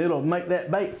shakes, and it'll make that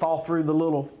bait fall through the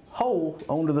little hole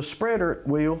onto the spreader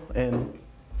wheel, and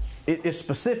it is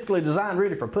specifically designed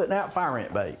really for putting out fire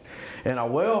ant bait. And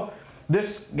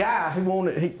this guy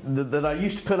that I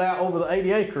used to put out over the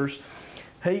 80 acres,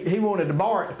 he wanted to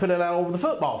borrow it to put it out over the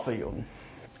football field.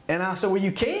 And I said, well,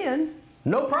 you can,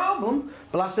 no problem.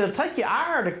 But I said, take your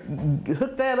iron to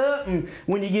hook that up, and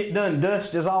when you get done,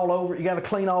 dust is all over it. You got to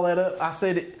clean all that up. I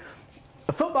said,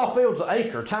 a football field's an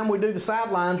acre. Time we do the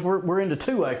sidelines, we're into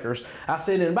 2 acres. I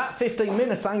said, in about 15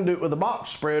 minutes, I can do it with a box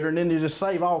spreader, and then you just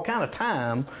save all kind of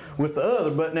time with the other.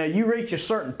 But now you reach a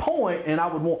certain point, and I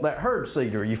would want that herd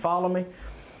seeder. You follow me?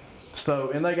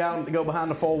 So, and they got them to go behind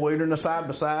the 4-wheeler and the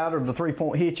side-by-side or the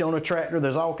 3-point hitch on a tractor.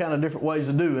 There's all kind of different ways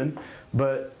of doing,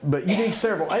 but you need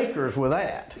several acres with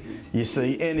that, you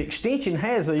see. And Extension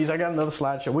has these. I got another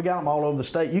slideshow. We got them all over the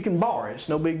state. You can borrow it. It's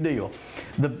no big deal.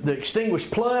 The Extinguish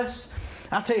Plus,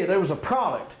 I tell you, there was a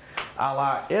product I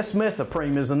like.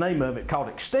 S-methoprene is the name of it, called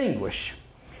Extinguish.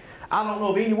 I don't know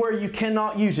of anywhere you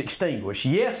cannot use Extinguish.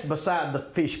 Yes, beside the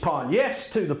fish pond. Yes,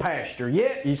 to the pasture.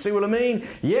 Yeah, you see what I mean?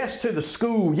 Yes, to the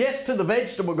school. Yes, to the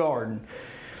vegetable garden.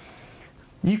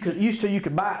 You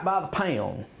could buy it by the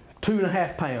pound,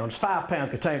 2.5 pounds,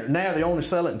 5-pound container. Now they only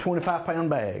sell it in 25-pound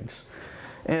bags.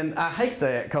 And I hate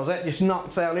that, because that just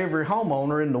knocks out every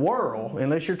homeowner in the world,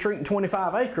 unless you're treating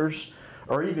 25 acres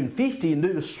or even 50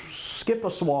 and skip a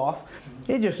swath.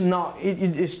 It's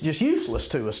just useless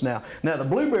to us now. Now the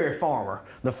blueberry farmer,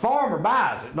 the farmer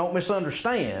buys it, don't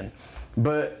misunderstand,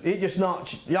 but it just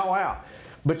knocks y'all out.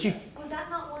 But you, was that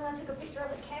not one I took a picture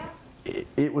of at CAP?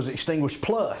 It was Extinguish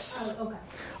Plus. Oh, okay.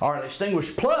 All right,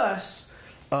 Extinguish Plus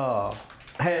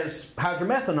has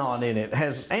hydromethanol in it,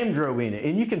 has Amdro in it,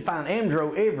 and you can find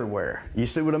Amdro everywhere. You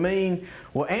see what I mean?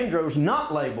 Well, Amdro's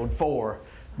not labeled for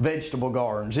vegetable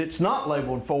gardens. It's not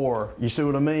labeled for, you see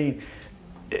what I mean?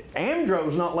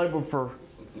 Amdro's not labeled for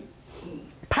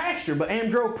pasture, but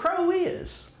Amdro Pro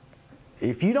is.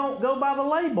 If you don't go by the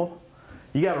label,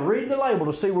 you got to read the label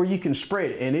to see where you can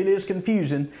spread it, and it is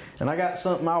confusing. And I got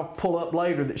something I'll pull up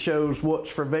later that shows what's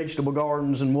for vegetable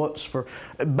gardens and what's for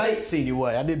baits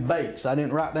anyway. I did baits. I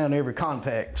didn't write down every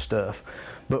contact stuff,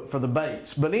 but for the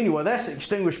baits. But anyway, that's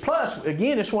Extinguish Plus.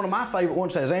 Again, it's one of my favorite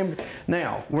ones. Has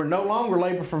now, we're no longer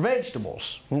labeled for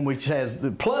vegetables. When we has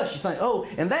the Plus, you think, oh,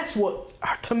 and that's what,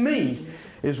 to me,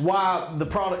 is why the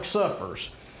product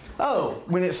suffers. Oh,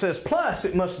 when it says Plus,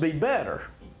 it must be better.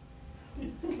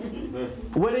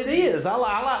 What it is, I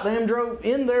like the Amdro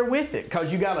in there with it,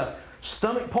 because you got a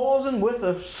stomach poison with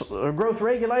a growth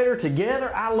regulator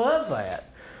together. I love that.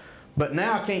 But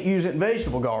now I can't use it in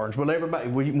vegetable gardens. But everybody,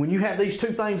 when you have these 2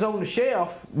 things on the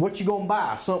shelf, what you going to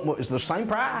buy? Something is the same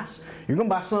price. You're going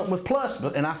to buy something with Plus.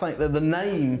 And I think that the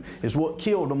name is what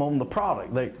killed them on the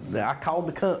product. I called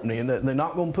the company, and they're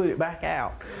not going to put it back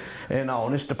out. And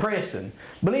it's depressing.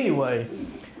 But anyway,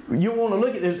 you want to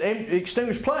look at this.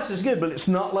 Extinguish Plus is good, but it's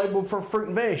not labeled for fruit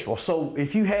and vegetables. So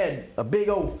if you had a big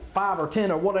old 5 or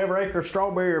 10 or whatever acre of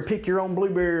strawberry, or pick your own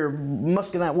blueberry or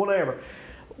muscadine, whatever,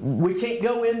 we can't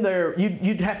go in there.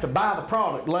 You'd have to buy the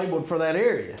product labeled for that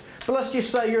area. But let's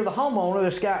just say you're the homeowner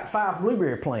that's got 5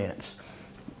 blueberry plants,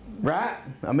 right?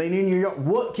 I mean, in your yard,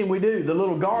 what can we do? The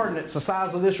little garden that's the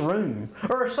size of this room,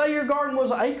 or say your garden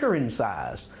was an acre in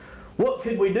size, what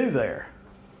could we do there?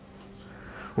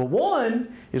 Well,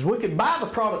 one is we could buy the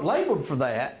product labeled for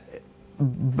that,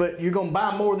 but you're going to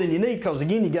buy more than you need because,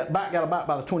 again, you got to buy it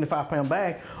by the 25-pound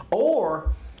bag.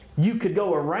 Or you could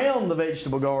go around the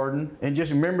vegetable garden and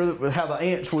just remember how the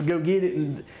ants would go get it.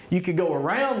 And you could go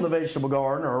around the vegetable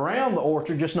garden or around the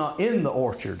orchard, just not in the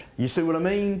orchard. You see what I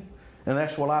mean? And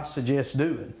that's what I suggest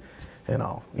doing. And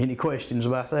all. Any questions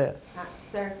about that?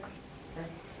 Sir,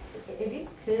 if you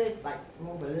could, like,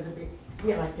 move a little bit.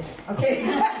 Yeah, like that. Okay.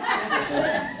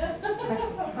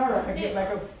 All right, get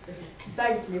back up.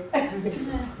 Thank you.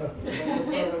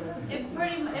 It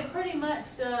pretty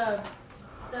much,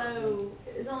 though,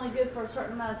 is only good for a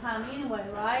certain amount of time anyway,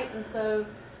 right? And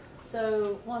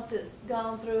so once it's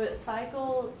gone through its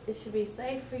cycle, it should be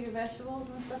safe for your vegetables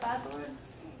and stuff afterwards.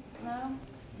 No?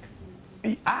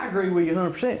 I agree with you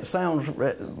 100%. It sounds,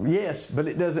 yes, but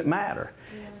it doesn't matter.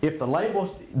 Yeah. If the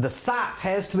label, the site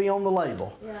has to be on the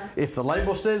label. Yeah. If the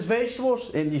label says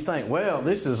vegetables and you think, well,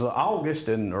 this is August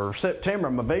or September,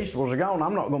 my vegetables are gone,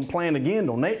 I'm not going to plant again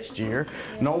till next year,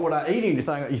 nor would I eat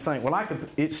anything. You think, well,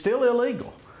 it's still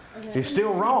illegal. Okay. It's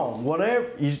still wrong. Whatever.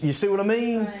 You see what I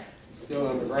mean? Right. Still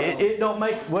underground. It don't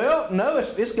make, well, no,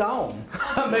 it's gone.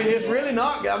 I mean, it's really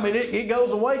not, I mean, it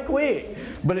goes away quick,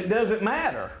 but it doesn't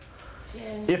matter.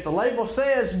 Yeah. If the label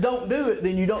says don't do it,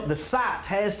 then you don't. The site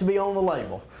has to be on the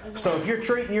label. Okay. So if you're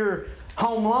treating your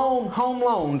home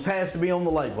loans has to be on the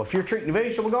label. If you're treating a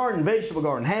vegetable garden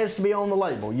has to be on the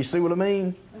label. You see what I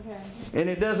mean? Okay. And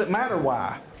it doesn't matter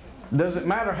why. It doesn't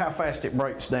matter how fast it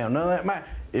breaks down. None of that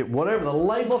matters. Whatever the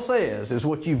label says is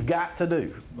what you've got to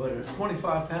do. But a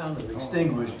 25 pound of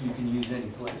extinguished you can use any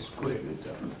place quick.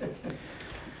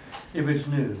 If it's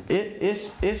new.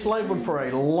 It's labeled for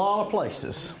a lot of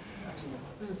places.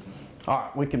 All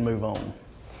right, we can move on.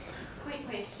 Quick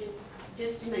question,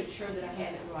 just to make sure that I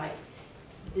have it right.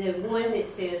 The one that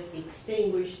says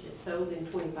extinguished that's sold in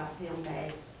 25-pound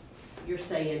bags, you're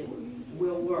saying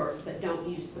will work, but don't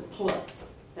use the plus.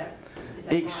 Is that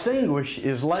extinguish right?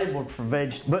 Is labeled for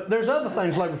vegetables, but there's other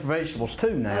things labeled for vegetables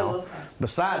too now. Oh, okay.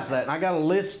 Besides that, and I got a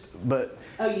list, but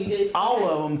oh, you do? All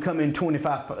of them come in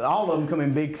 25. All of them come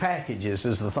in big packages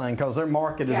is the thing, because their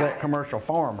market is that commercial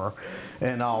farmer,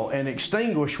 and all. And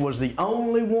extinguish was the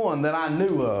only one that I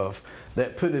knew of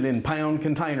that put it in pound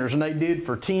containers, and they did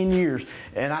for 10 years.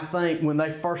 And I think when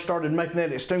they first started making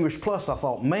that Extinguish Plus, I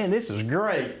thought, man, this is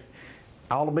great.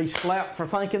 I ought to be slapped for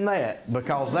thinking that,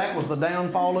 because that was the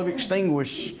downfall of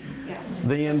Extinguish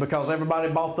then, because everybody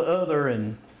bought the other.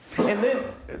 And then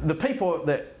the people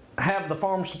that have the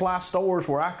farm supply stores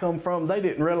where I come from, they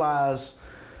didn't realize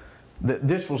that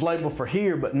this was labeled for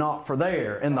here but not for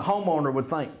there. And the homeowner would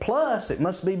think, plus, it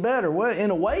must be better. Well,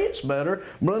 in a way it's better,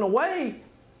 but in a way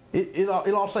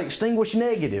it'll also say extinguish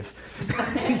negative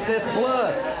instead of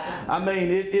plus. I mean,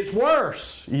 it's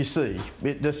worse, you see.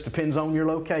 It just depends on your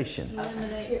location.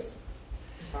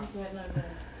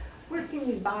 Where can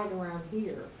we buy it around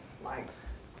here? Like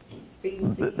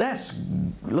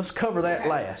let's cover that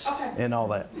last and all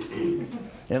that.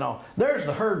 There's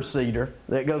the herb cedar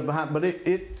that goes behind, but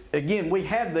again, we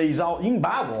have these all. You can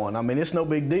buy one. I mean, it's no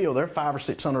big deal. They're $500 or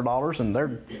 $600, and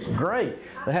they're great.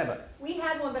 They have it. We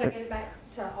had one, but I gave it back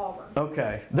to Auburn.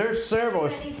 Okay, there's several.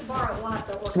 I need to borrow one.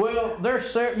 Well,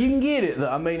 there's you can get it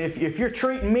though. I mean, if you're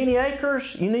treating many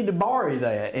acres, you need to borrow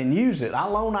that and use it.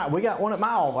 We got one at my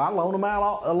office. I loan them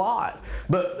out a lot.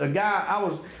 But a guy,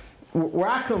 where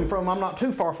I come from, I'm not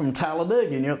too far from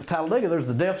Talladega. And at the Talladega, there's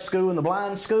the deaf school and the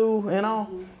blind school,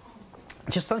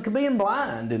 Just think of being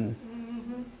blind and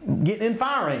getting in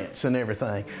fire ants and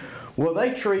everything. Well,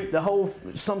 they treat the whole,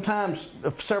 sometimes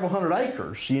several hundred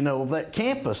acres, of that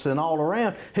campus and all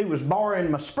around. He was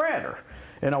borrowing my spreader.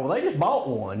 They just bought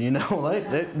one, they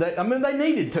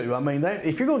needed to. I mean,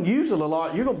 if you're going to use it a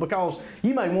lot, because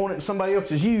you may want it in somebody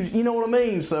else's use, you know what I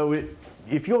mean? So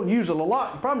if you're going to use it a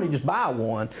lot, you probably just buy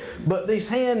one. But these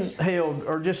handheld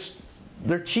are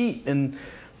they're cheap, and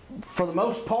for the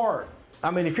most part,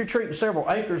 I mean, if you're treating several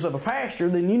acres of a pasture,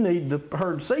 then you need the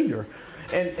herb cedar.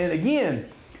 And again,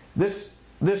 this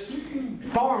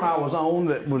farm I was on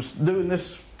that was doing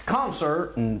this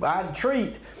concert and I'd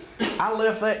treat, I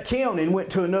left that county and went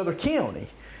to another county.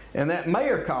 And that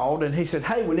mayor called and he said,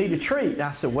 hey, we need a treat. And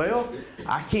I said, well,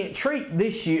 I can't treat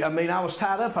this year. I mean, I was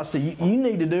tied up. I said, you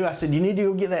need to do, I said, you need to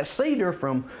go get that cedar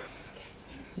from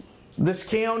this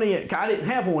county. I didn't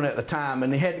have one at the time,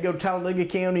 and he had to go to Talladega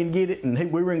County and get it,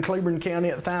 and we were in Cleburne County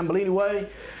at the time. But anyway,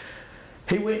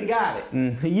 he went and got it,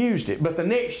 and he used it. But the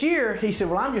next year, he said,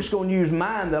 well, I'm just going to use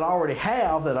mine that I already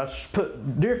have, that I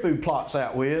put deer food plots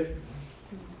out with.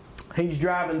 He's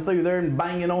driving through there and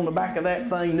banging on the back of that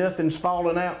thing. Nothing's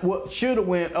falling out. What should have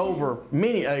went over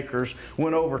many acres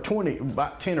went over 20,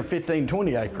 about 10 or 15,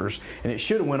 20 acres, and it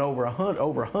should have went over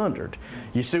 100.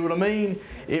 You see what I mean?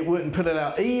 It wouldn't put it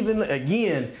out evenly.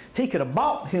 Again, he could have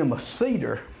bought him a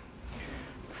cedar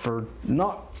for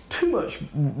not too much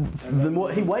than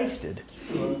what he wasted.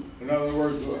 In other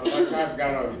words, like I've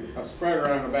got a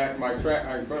spreader on the back of my tractor.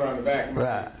 I can put it on the back of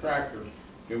my tractor.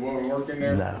 It won't work in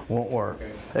there? No, won't work.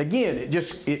 Okay. Again,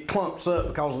 it clumps up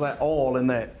because of that oil in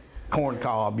that corn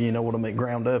cob, you know what I mean,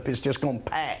 ground up. It's just going to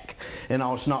pack, and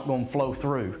it's not going to flow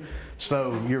through.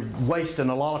 So you're wasting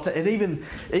a lot of time. And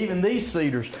even these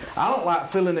cedars, I don't like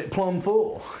filling it plumb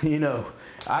full, you know.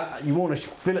 You want to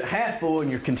fill it half full,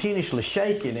 and you're continuously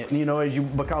shaking it, you know,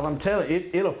 because I'm telling you,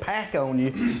 it'll pack on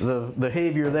you the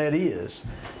heavier that is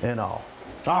and all.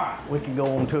 All right, we can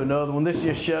go on to another one. This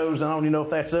just shows, I don't even know if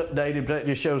that's updated, but that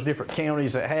just shows different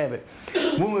counties that have it.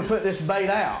 When we put this bait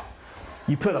out,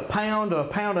 you put 1 pound to 1.5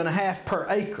 pounds per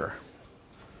acre.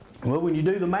 Well, when you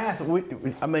do the math,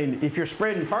 I mean, if you're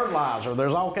spreading fertilizer,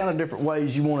 there's all kind of different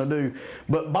ways you want to do.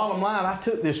 But bottom line, I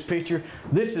took this picture.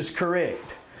 This is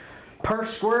correct. Per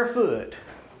square foot,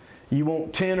 you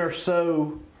want 10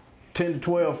 to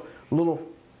 12 little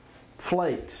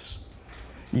flakes.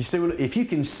 You see, if you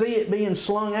can see it being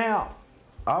slung out,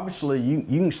 obviously you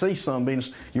can see some being,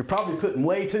 you're probably putting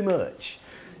way too much.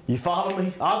 You follow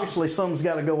me? Obviously something's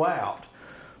got to go out,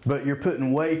 but you're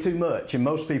putting way too much, and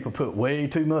most people put way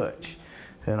too much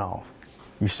and all.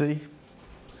 You see?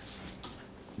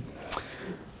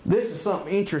 This is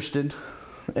something interesting,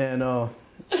 and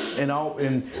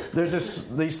there's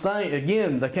these things,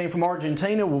 again, they came from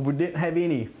Argentina. Well, we didn't have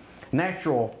any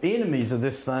natural enemies of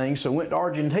this thing, so went to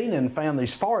Argentina and found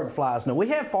these forward flies. Now we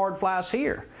have forward flies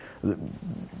here. The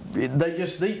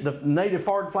native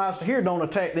forward flies to here don't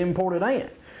attack the imported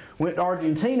ant. Went to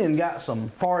Argentina and got some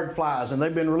forward flies, and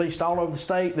they've been released all over the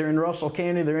state. They're in Russell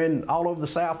County. They're in all over the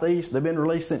southeast. They've been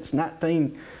released since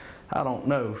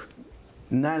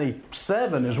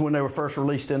 97 is when they were first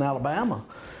released in Alabama,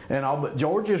 and all. But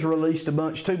Georgia's released a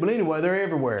bunch too. But anyway, they're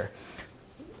everywhere.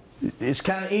 It's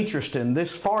kind of interesting.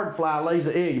 This forward fly lays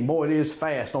an egg, and boy, it is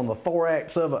fast, on the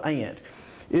thorax of an ant.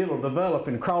 It'll develop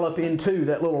and crawl up into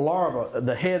that little larva,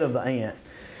 the head of the ant.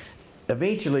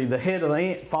 Eventually, the head of the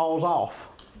ant falls off,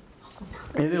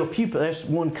 and it'll pupa. That's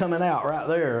one coming out right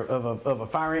there of a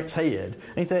fire ant's head.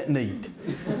 Ain't that neat?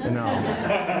 You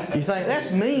know, you think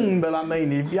that's mean, but I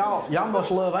mean, if y'all must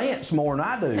love ants more than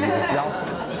I do. If y'all,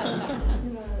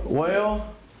 well.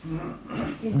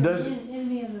 Is it an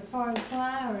enemy of the forward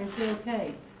fly, or is it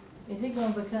okay? Is it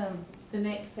going to become The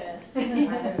next pest.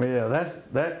 Yeah,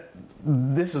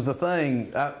 this is the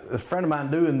thing. A friend of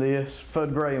mine doing this,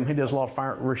 Fudd Graham, he does a lot of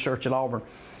fire research at Auburn.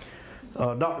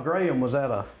 Dr. Graham was at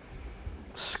a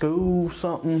school,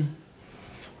 something,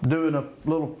 doing a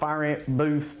little fire ant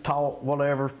booth, talk,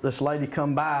 whatever. This lady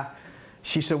come by.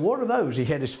 She said, what are those? He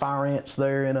had his fire ants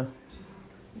there in a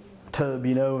tub,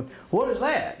 you know. What is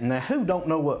that? Now, who don't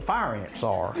know what fire ants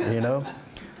are, you know?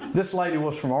 This lady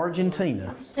was from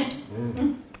Argentina,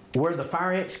 where the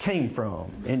fire ants came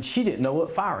from, and she didn't know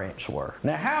what fire ants were.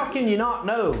 Now, how can you not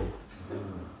know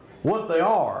what they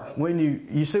are when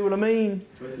you see what I mean?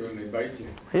 Especially when they bite you.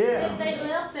 Yeah. They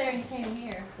left there and came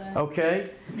here, so. Okay.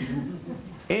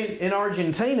 In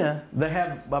Argentina, they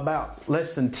have about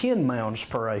less than 10 mounds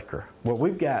per acre. Well,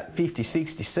 we've got 50,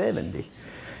 60, 70.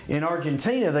 In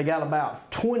Argentina, they got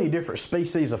about 20 different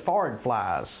species of forward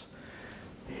flies.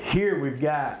 Here we've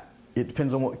got, it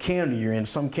depends on what county you're in.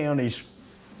 Some counties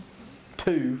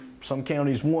 2, some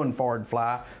counties 1 forward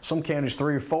fly, some counties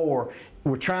 3 or 4.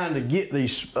 We're trying to get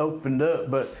these opened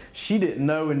up, but she didn't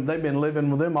know, and they've been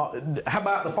living with them. How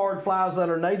about the forward flies that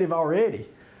are native already?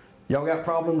 Y'all got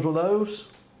problems with those?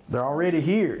 They're already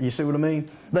here. You see what I mean?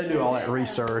 They do all that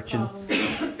research. And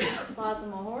Flies on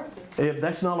my horses.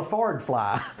 that's not a forward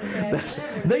fly. Okay,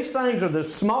 these things are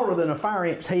smaller than a fire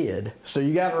ant's head, so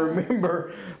you got to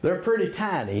remember they're pretty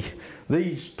tiny.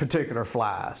 these particular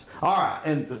flies. All right,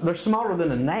 and they're smaller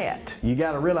than a gnat. You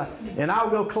got to realize, and I'll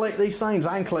go collect these things.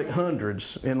 I can collect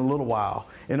hundreds in a little while.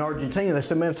 In Argentina, they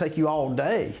said, man, it'll take you all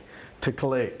day to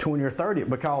collect 20 or 30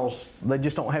 because they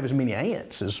just don't have as many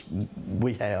ants as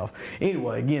we have.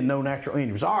 Anyway, again, no natural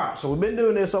enemies. All right, so we've been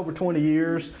doing this over 20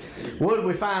 years. What did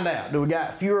we find out? Do we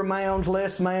got fewer mounds,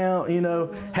 less mound? You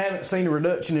know, haven't seen a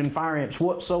reduction in fire ants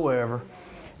whatsoever.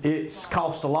 It's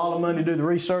cost a lot of money to do the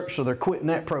research, so they're quitting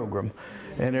that program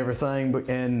and everything. But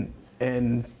and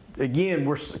again,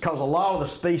 because a lot of the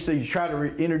species try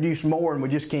to introduce more, and we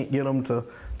just can't get them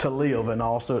to live and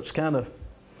all. So it's kind of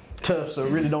tough, so it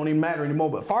really don't even matter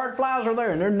anymore. But forward flies are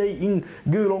there, and they're neat. You can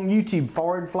Google on YouTube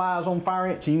forward flies on fire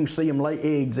ants, and you can see them lay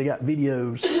eggs. They got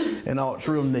videos and all. It's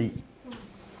real neat.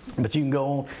 But you can go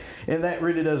on, and that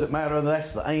really doesn't matter.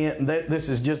 That's the ant, and that's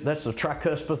a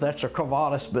tricuspid, that's a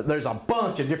corvatus, but there's a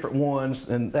bunch of different ones,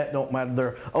 and that don't matter.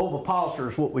 They're ovipositor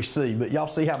is what we see, but y'all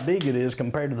see how big it is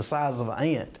compared to the size of an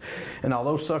ant. And all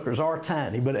those suckers are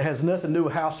tiny, but it has nothing to do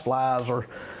with house flies or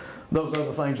those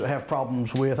other things that have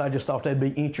problems with. I just thought they'd be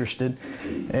interested,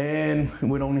 and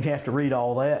we don't even have to read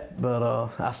all that,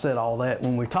 but I said all that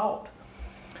when we talked.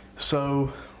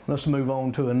 So let's move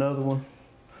on to another one,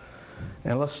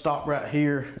 and let's stop right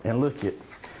here and look at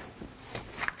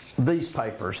these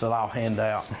papers that I'll hand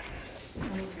out.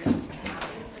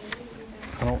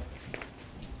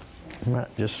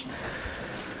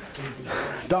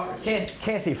 Dr.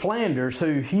 Kathy Flanders,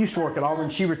 who used to work at Auburn,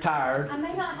 she retired. I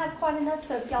may not have quite enough,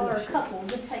 so if y'all are a couple,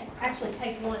 just take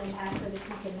one and pass it if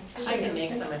you can. I can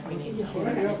make some if we need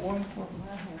some.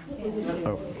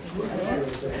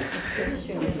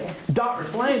 Dr.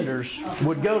 Flanders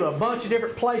would go to a bunch of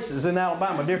different places in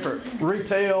Alabama, different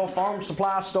retail, farm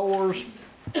supply stores,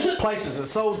 places that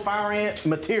sold fire ant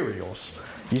materials.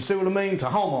 You see what I mean? To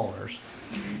homeowners.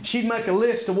 She'd make a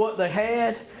list of what they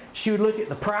had. She would look at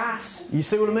the price. You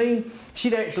see what I mean?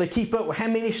 She'd actually keep up with how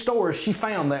many stores she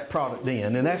found that product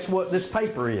in. And that's what this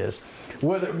paper is.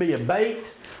 Whether it be a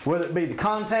bait, whether it be the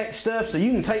contact stuff. So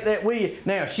you can take that with you.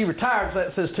 Now, she retired, so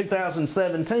that says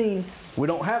 2017. We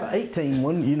don't have an 18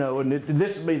 one, you know, and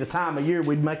this would be the time of year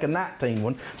we'd make a 19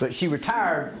 one. But she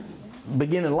retired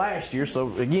beginning last year,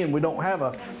 so again, we don't have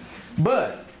a...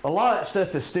 But a lot of that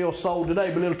stuff is still sold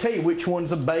today, but it'll tell you which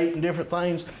one's a bait and different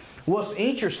things. What's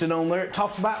interesting on there, it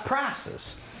talks about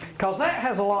prices, because that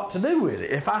has a lot to do with it.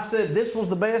 If I said this was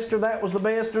the best or that was the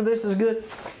best or this is good,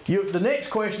 the next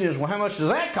question is, well, how much does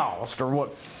that cost or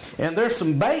what? And there's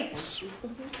some baits.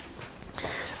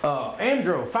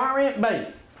 Amdro fire ant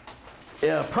bait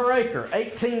per acre,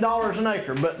 $18 an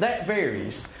acre, but that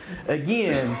varies.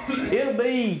 Again, it'll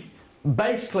be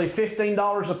basically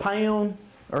 $15 a pound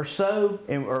or so,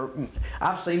 or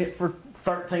I've seen it for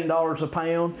 $13 a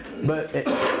pound, but at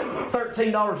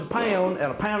 $13 a pound at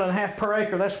a pound and a half per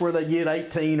acre, that's where they get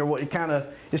 18 or what it kind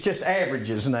of, it's just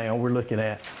averages now we're looking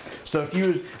at. So if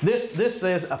you, this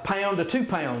says a pound to 2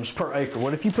 pounds per acre.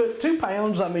 Well, if you put 2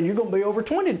 pounds, I mean, you're going to be over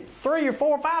 23 or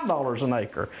 4 or $5 an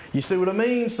acre. You see what I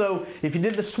mean? So if you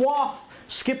did the swath,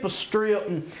 skip a strip,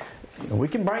 and we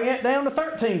can bring that down to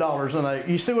 $13 an acre.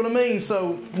 You see what I mean?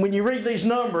 So when you read these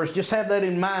numbers, just have that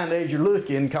in mind as you're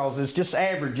looking, because it's just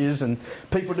averages and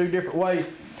people do different ways.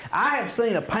 I have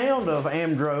seen a pound of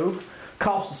Amdro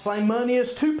cost the same money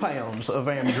as 2 pounds of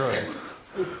Amdro.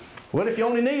 Well, if you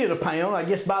only needed a pound, I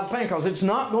guess buy the pound, because it's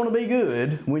not going to be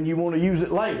good when you want to use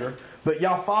it later. But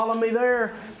y'all follow me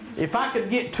there? If I could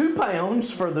get 2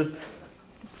 pounds for the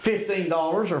 $15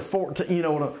 or $14, you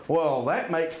know, well,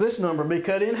 that makes this number be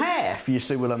cut in half. You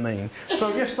see what I mean?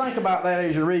 So just think about that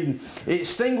as you're reading.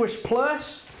 Extinguish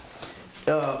Plus,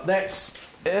 that's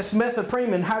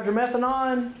S-methylprimine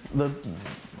hydromethanone.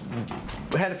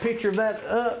 We had a picture of that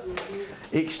up.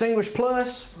 Extinguish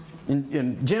Plus,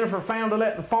 and Jennifer found it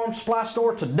at the farm supply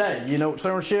store today. You know what's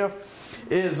on the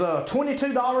shelf? Is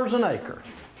 $22 an acre.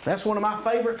 That's one of my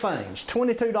favorite things,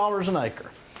 $22 an acre.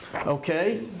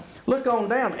 Okay. Look on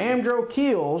down, Amdro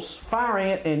Kills fire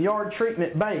ant and yard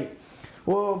treatment bait.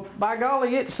 Well, by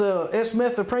golly, it's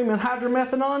S-methylprimine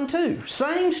hydromethanone too.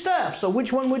 Same stuff, so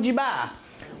which one would you buy?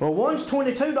 Well, one's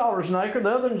 $22 an acre, the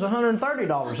other one's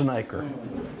 $130 an acre.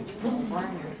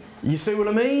 You see what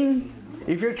I mean?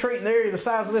 If you're treating the area the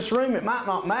size of this room, it might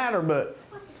not matter, but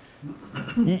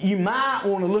you might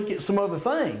want to look at some other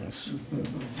things.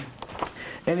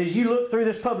 And as you look through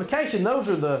this publication, those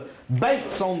are the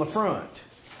baits on the front.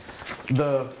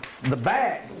 The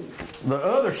back, the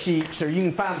other sheets, or you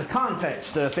can find the contact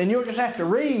stuff, and you'll just have to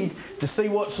read to see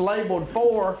what's labeled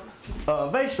for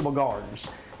vegetable gardens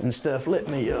and stuff. Let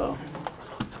me, all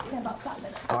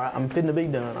right, I'm finna be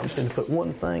done. I'm finna put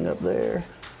one thing up there.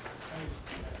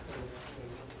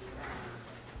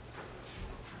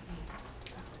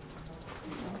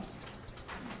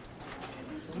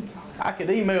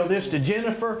 could email this to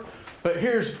Jennifer, but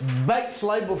here's baits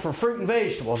labeled for fruit and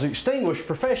vegetables. Extinguished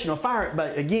Professional Fire Ant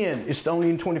Bait. Again, it's only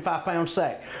in 25-pound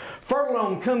sack.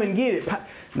 Furlong, come and get it.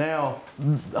 Now,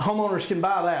 homeowners can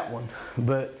buy that one,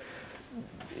 but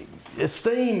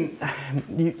Esteem,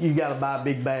 you got to buy a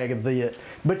big bag of it.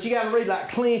 But you got to read like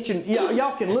Clinch, and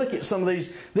y'all can look at some of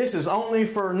these. This is only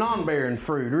for non-bearing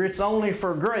fruit, or it's only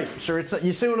for grapes, or it's,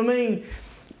 you see what I mean?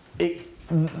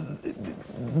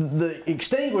 The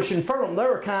Extinguish and Furlong, they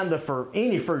were kind of for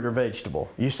any fruit or vegetable.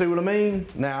 You see what I mean?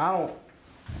 Now,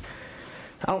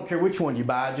 I don't care which one you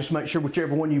buy. Just make sure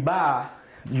whichever one you buy,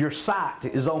 your site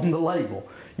is on the label.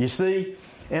 You see?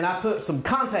 And I put some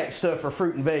contact stuff for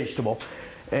fruit and vegetable.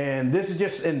 And this is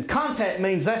just, and contact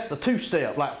means that's the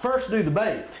two-step. Like first do the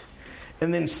bait,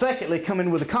 and then secondly come in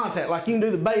with the contact. Like you can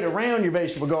do the bait around your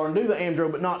vegetable garden, do the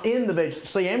Amdro, but not in the vegetable.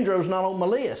 See, Amdro's not on my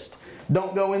list.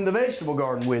 Don't go in the vegetable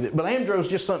garden with it. But Amdro's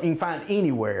just something you can find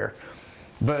anywhere.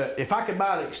 But if I could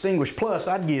buy the Extinguish Plus,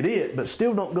 I'd get it, but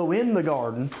still don't go in the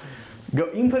garden. You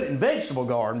can put it in vegetable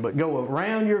garden, but go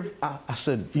around your, I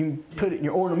said you can put it in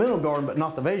your ornamental garden, but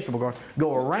not the vegetable garden.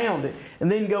 Go around it,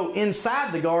 and then go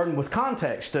inside the garden with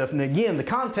contact stuff. And again, the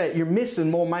contact, you're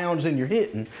missing more mounds than you're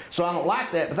hitting. So I don't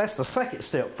like that, but that's the second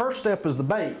step. First step is the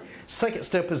bait. Second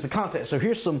step is the contact. So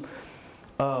here's some,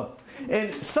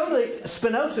 and some of the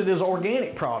spinosad is an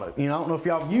organic product. You know, I don't know if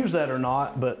y'all use that or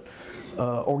not, but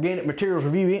Organic Materials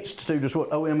Review Institute is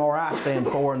what OMRI stand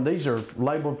for, and these are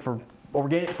labeled for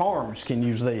organic farms can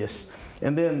use this.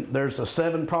 And then there's a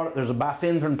 7 product, there's a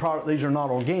bifenthrin product. These are not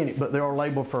organic, but they are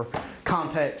labeled for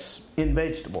contacts in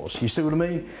vegetables. You see what I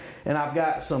mean? And I've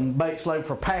got some baits labeled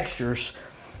for pastures.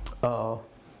 Amdro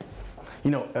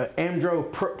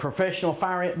Professional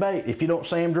Fire Ant Bait. If you don't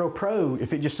say Amdro Pro,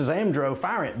 if it just says Amdro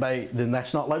Fire Ant Bait, then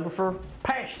that's not labeled for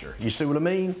pasture. You see what I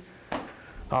mean?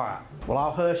 All right. Well,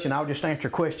 I'll hush and I'll just answer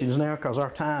questions now because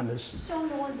our time is. Show them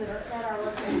the ones that are at our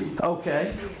location.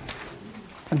 Okay.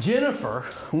 Jennifer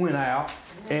went out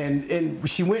and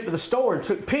she went to the store and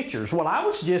took pictures. Well, I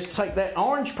would suggest take that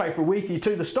orange paper with you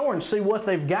to the store and see what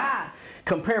they've got.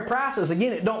 Compare prices.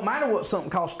 Again, it don't matter what something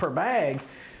costs per bag.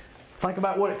 Think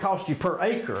about what it costs you per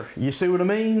acre. You see what I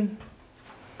mean?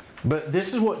 But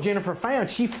this is what Jennifer found.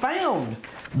 She found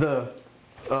the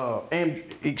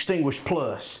Extinguish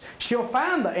Plus. She'll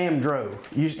find the Amdro.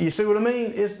 You see what I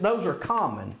mean? Those are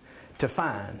common to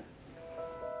find.